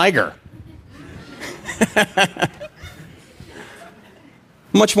making a liger.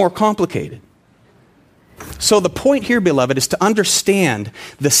 Much more complicated. So the point here, beloved, is to understand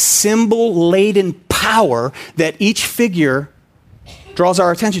the symbol-laden power that each figure draws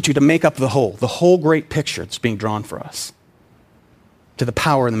our attention to make up the whole great picture that's being drawn for us, to the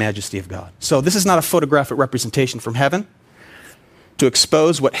power and the majesty of God. So this is not a photographic representation from heaven to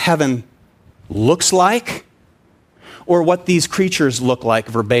expose what heaven looks like or what these creatures look like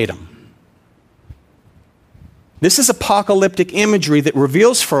verbatim. This is apocalyptic imagery that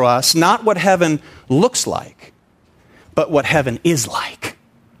reveals for us not what heaven looks like, but what heaven is like.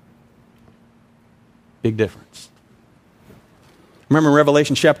 Big difference. Remember in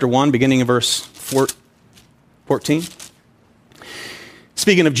Revelation chapter 1, beginning in verse 14?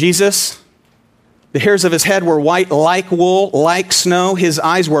 Speaking of Jesus, the hairs of his head were white like wool, like snow. His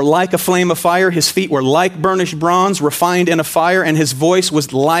eyes were like a flame of fire. His feet were like burnished bronze, refined in a fire. And his voice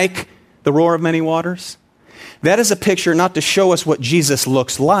was like the roar of many waters. That is a picture not to show us what Jesus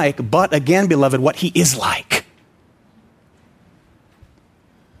looks like, but again, beloved, what he is like.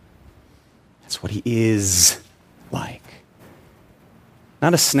 That's what he is like.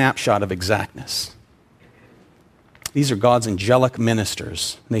 Not a snapshot of exactness. These are God's angelic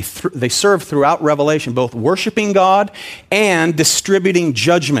ministers. They serve throughout Revelation, both worshiping God and distributing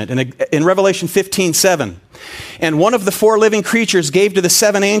judgment. And in Revelation 15:7, and one of the four living creatures gave to the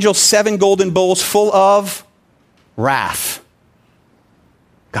seven angels 7 golden bowls full of wrath.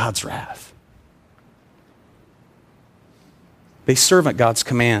 God's wrath. They serve at God's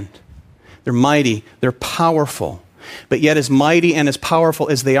command. They're mighty, they're powerful. But yet as mighty and as powerful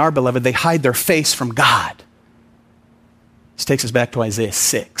as they are, beloved, they hide their face from God. This takes us back to Isaiah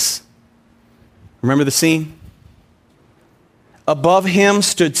 6. Remember the scene? Above him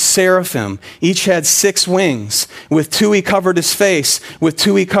stood seraphim. Each had 6 wings. With 2 he covered his face. With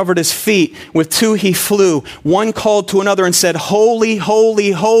 2 he covered his feet. With 2 he flew. One called to another and said, Holy,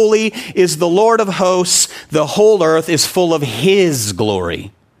 holy, holy is the Lord of hosts. The whole earth is full of his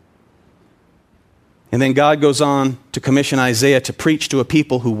glory. And then God goes on to commission Isaiah to preach to a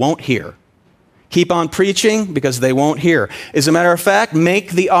people who won't hear. Keep on preaching because they won't hear. As a matter of fact,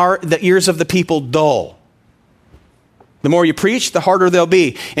 make the ears of the people dull. The more you preach, the harder they'll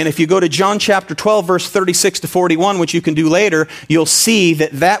be. And if you go to John chapter 12, verse 36 to 41, which you can do later, you'll see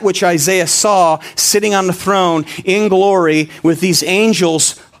that which Isaiah saw sitting on the throne in glory with these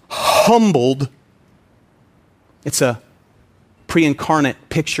angels humbled, it's a pre-incarnate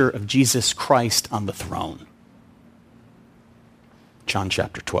picture of Jesus Christ on the throne. John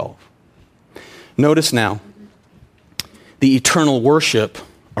chapter 12. Notice now the eternal worship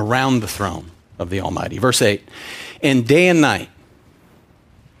around the throne of the Almighty. Verse 8, and day and night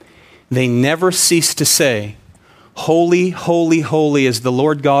they never cease to say, Holy, holy, holy is the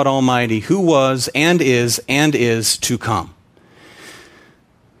Lord God Almighty, who was and is to come.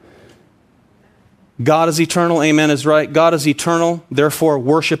 God is eternal, amen is right. God is eternal, therefore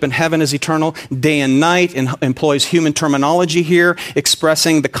worship in heaven is eternal. Day and night employs human terminology here,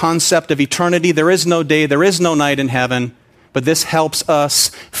 expressing the concept of eternity. There is no day, there is no night in heaven, but this helps us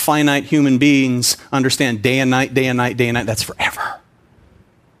finite human beings understand day and night, day and night, day and night. That's forever.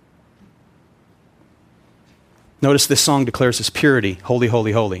 Notice this song declares his purity, holy,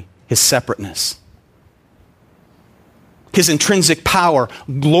 holy, holy, his separateness, his intrinsic power,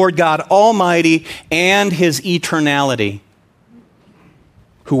 Lord God Almighty, and his eternality,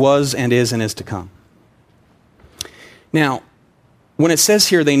 who was and is to come. Now, when it says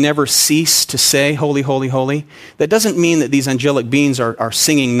here they never cease to say, holy, holy, holy, that doesn't mean that these angelic beings are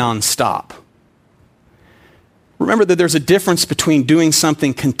singing nonstop. Remember that there's a difference between doing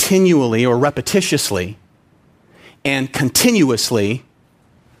something continually or repetitiously and continuously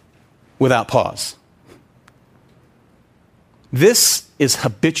without pause. This is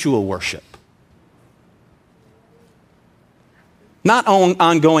habitual worship. Not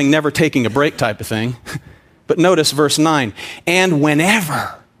ongoing, never taking a break type of thing. But notice verse 9. And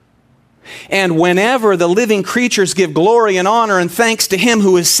whenever the living creatures give glory and honor and thanks to him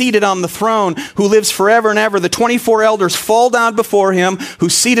who is seated on the throne, who lives forever and ever, the 24 elders fall down before him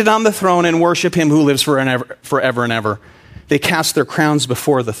who's seated on the throne and worship him who lives forever and ever. They cast their crowns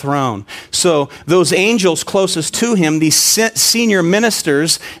before the throne. So those angels closest to him, these senior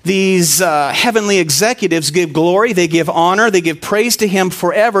ministers, these heavenly executives give glory, they give honor, they give praise to him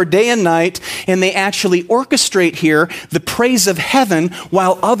forever, day and night, and they actually orchestrate here the praise of heaven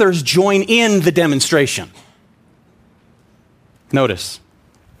while others join in the demonstration. Notice.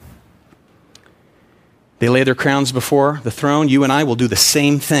 They lay their crowns before the throne. You and I will do the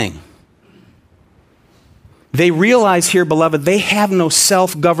same thing. They realize here, beloved, they have no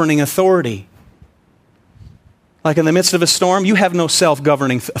self-governing authority. Like in the midst of a storm, you have no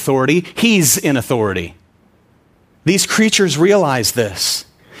self-governing authority. He's in authority. These creatures realize this.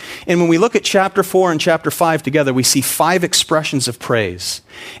 And when we look at chapter 4 and chapter 5 together, we see 5 expressions of praise.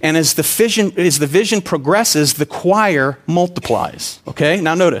 And as the vision progresses, the choir multiplies. Okay?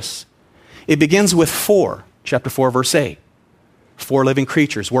 Now notice. It begins with 4, chapter 4, verse 8. 4 living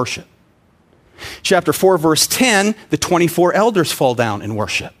creatures worship. Chapter 4, verse 10, the 24 elders fall down and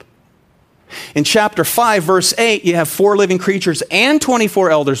worship. In chapter 5, verse 8, you have 4 living creatures and 24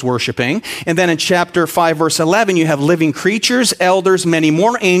 elders worshiping. And then in chapter 5, verse 11, you have living creatures, elders, many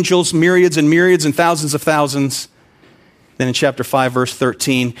more angels, myriads and myriads and thousands of thousands. Then in chapter 5, verse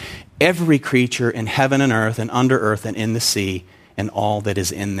 13, every creature in heaven and earth and under earth and in the sea and all that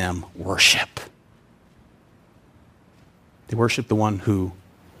is in them worship. They worship the one who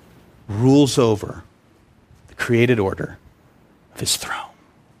rules over the created order of his throne.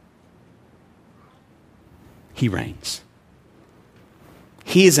 He reigns.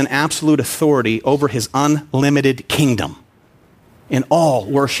 He is an absolute authority over his unlimited kingdom, and all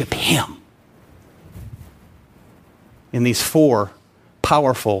worship him. And these 4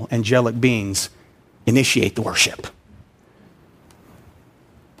 powerful angelic beings initiate the worship.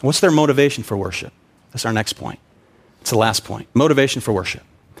 What's their motivation for worship? That's our next point. It's the last point. Motivation for worship.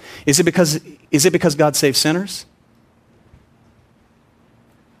 Is it because God saves sinners?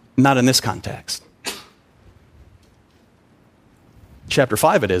 Not in this context. Chapter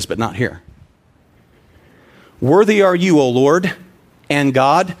 5 it is, but not here. Worthy are you, O Lord and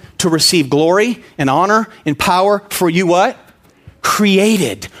God, to receive glory and honor and power, for you what?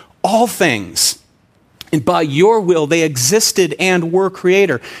 Created all things. And by your will they existed and were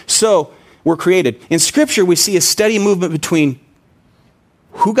created. So, were created. In Scripture we see a steady movement between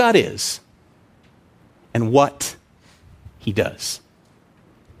who God is and what he does.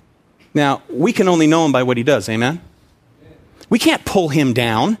 Now, we can only know him by what he does, amen? We can't pull him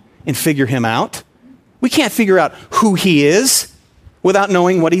down and figure him out. We can't figure out who he is without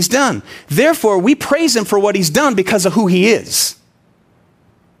knowing what he's done. Therefore, we praise him for what he's done because of who he is.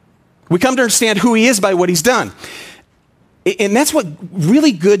 We come to understand who he is by what he's done. And that's what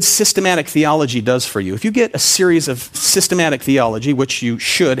really good systematic theology does for you. If you get a series of systematic theology, which you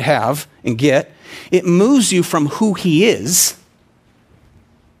should have and get, it moves you from who he is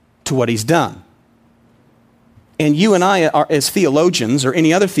to what he's done. And you and I are, as theologians, or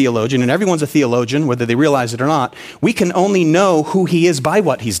any other theologian, and everyone's a theologian, whether they realize it or not, we can only know who he is by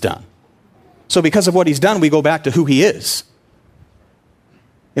what he's done. So because of what he's done, we go back to who he is.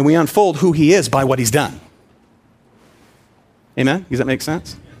 And we unfold who he is by what he's done. Amen? Does that make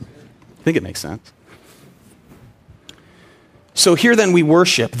sense? I think it makes sense. So here then they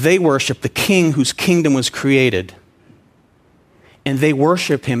worship the King whose kingdom was created. And they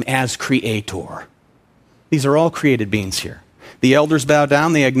worship him as creator. These are all created beings here. The elders bow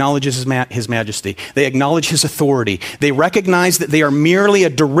down, they acknowledge his majesty. They acknowledge his authority. They recognize that they are merely a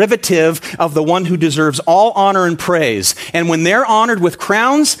derivative of the one who deserves all honor and praise. And when they're honored with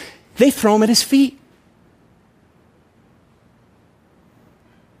crowns, they throw them at his feet.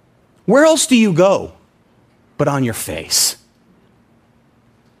 Where else do you go but on your face?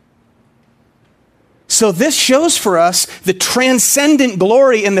 So this shows for us the transcendent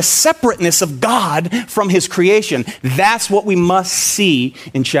glory and the separateness of God from his creation. That's what we must see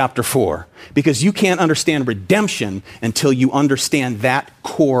in chapter 4. Because you can't understand redemption until you understand that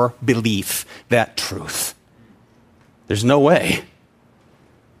core belief, that truth. There's no way.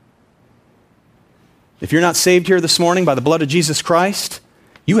 If you're not saved here this morning by the blood of Jesus Christ,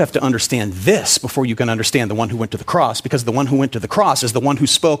 you have to understand this before you can understand the one who went to the cross, because the one who went to the cross is the one who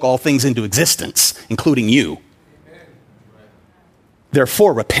spoke all things into existence, including you. Amen.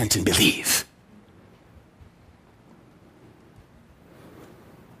 Therefore, repent and believe.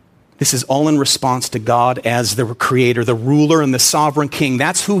 This is all in response to God as the creator, the ruler, and the sovereign king.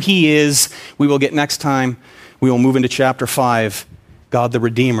 That's who he is. We will get next time. We will move into chapter 5. God the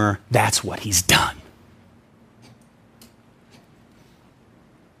Redeemer, that's what he's done.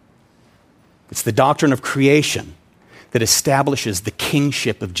 It's the doctrine of creation that establishes the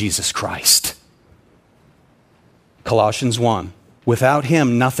kingship of Jesus Christ. Colossians 1, without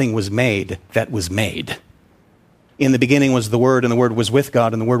him nothing was made that was made. In the beginning was the Word, and the Word was with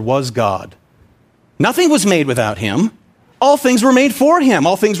God, and the Word was God. Nothing was made without him. All things were made for him.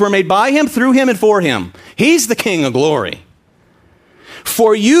 All things were made by him, through him, and for him. He's the King of glory.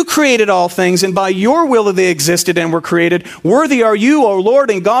 For you created all things, and by your will they existed and were created. Worthy are you, O Lord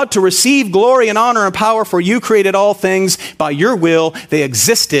and God, to receive glory and honor and power, for you created all things. By your will they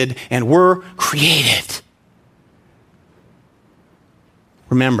existed and were created.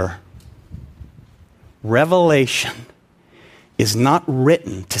 Remember, Revelation is not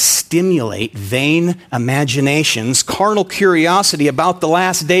written to stimulate vain imaginations, carnal curiosity about the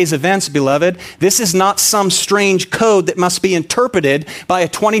last days events, beloved. This is not some strange code that must be interpreted by a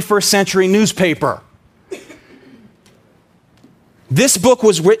 21st century newspaper. This book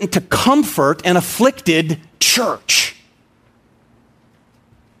was written to comfort an afflicted church.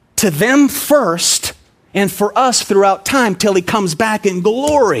 To them first, and for us throughout time till he comes back in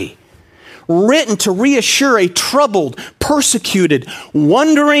glory. Written to reassure a troubled, persecuted,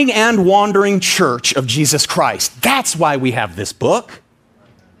 wondering and wandering church of Jesus Christ. That's why we have this book.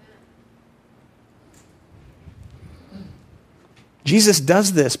 Jesus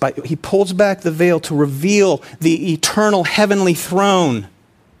does this he pulls back the veil to reveal the eternal heavenly throne,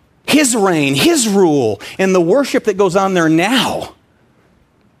 his reign, his rule, and the worship that goes on there now.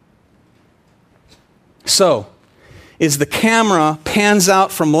 So, as the camera pans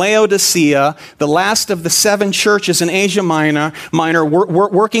out from Laodicea, the last of the 7 churches in Asia Minor,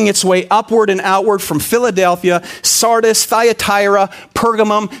 working its way upward and outward from Philadelphia, Sardis, Thyatira,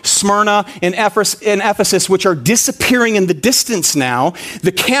 Pergamum, Smyrna, and Ephesus, which are disappearing in the distance now,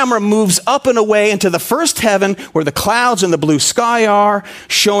 the camera moves up and away into the first heaven where the clouds and the blue sky are,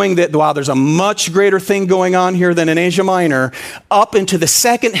 showing that, wow, there's a much greater thing going on here than in Asia Minor, up into the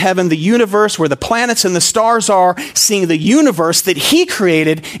second heaven, the universe where the planets and the stars are, seeing the universe that he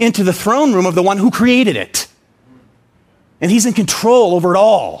created into the throne room of the one who created it. And he's in control over it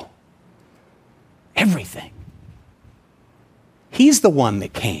all. Everything. He's the one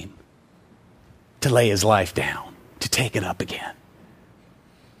that came to lay his life down, to take it up again.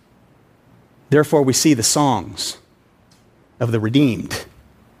 Therefore, we see the songs of the redeemed.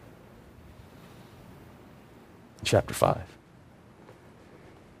 Chapter 5.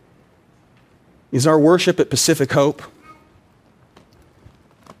 Is our worship at Pacific Hope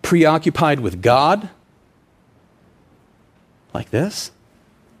preoccupied with God like this?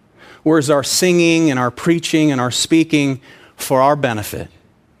 Or is our singing and our preaching and our speaking for our benefit?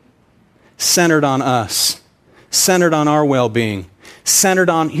 Centered on us, centered on our well-being, centered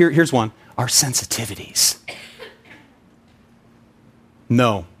on, here's one, our sensitivities.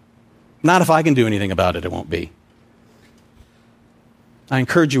 No, not if I can do anything about it, it won't be. I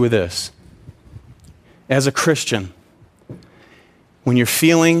encourage you with this. As a Christian, when you're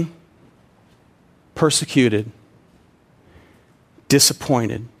feeling persecuted,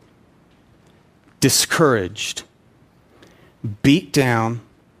 disappointed, discouraged, beat down,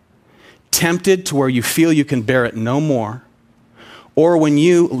 tempted to where you feel you can bear it no more, or when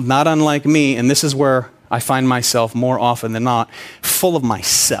you, not unlike me, and this is where I find myself more often than not, full of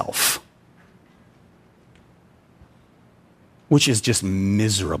myself, which is just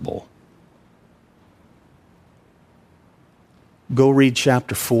miserable. Go read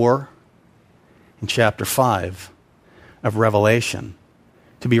chapter 4 and chapter 5 of Revelation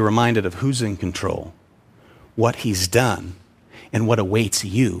to be reminded of who's in control, what he's done, and what awaits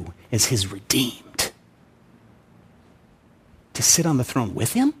you as his redeemed. To sit on the throne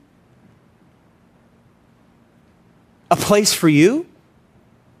with him? A place for you?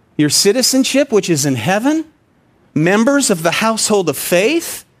 Your citizenship, which is in heaven? Members of the household of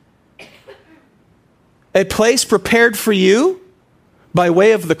faith? A place prepared for you? By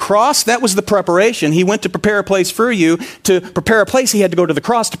way of the cross, that was the preparation. He went to prepare a place for you. To prepare a place, he had to go to the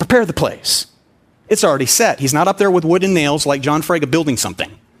cross to prepare the place. It's already set. He's not up there with wood and nails like John Frege building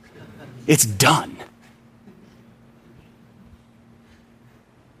something. It's done.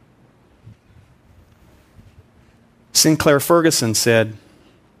 Sinclair Ferguson said,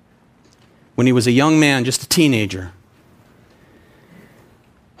 when he was a young man, just a teenager,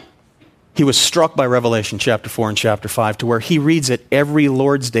 he was struck by Revelation chapter 4 and chapter 5 to where he reads it every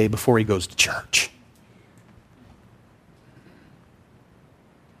Lord's Day before he goes to church.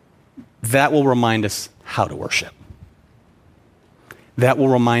 that will remind us how to worship. That will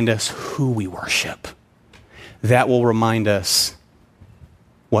remind us who we worship. That will remind us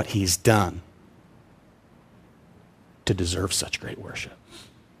what he's done to deserve such great worship.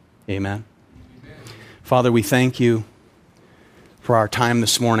 Amen. Father, we thank you for our time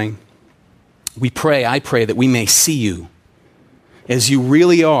this morning. I pray that we may see you as you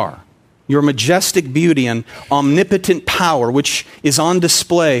really are, your majestic beauty and omnipotent power, which is on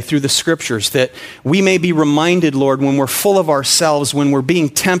display through the scriptures, that we may be reminded, Lord, when we're full of ourselves, when we're being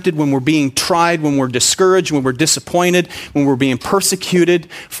tempted, when we're being tried, when we're discouraged, when we're disappointed, when we're being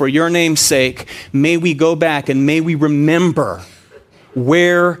persecuted for your name's sake, may we go back and may we remember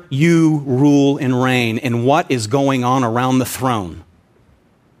where you rule and reign and what is going on around the throne.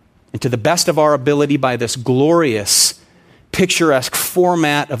 And to the best of our ability, by this glorious, picturesque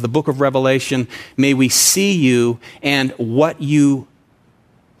format of the book of Revelation, may we see you and what you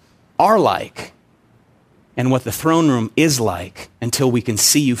are like and what the throne room is like until we can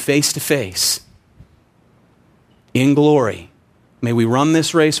see you face to face in glory. May we run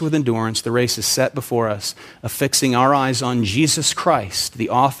this race with endurance. The race is set before us, of fixing our eyes on Jesus Christ, the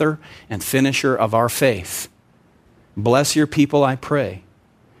author and finisher of our faith. Bless your people, I pray,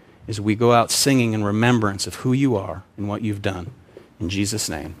 as we go out singing in remembrance of who you are and what you've done. In Jesus'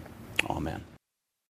 name, amen.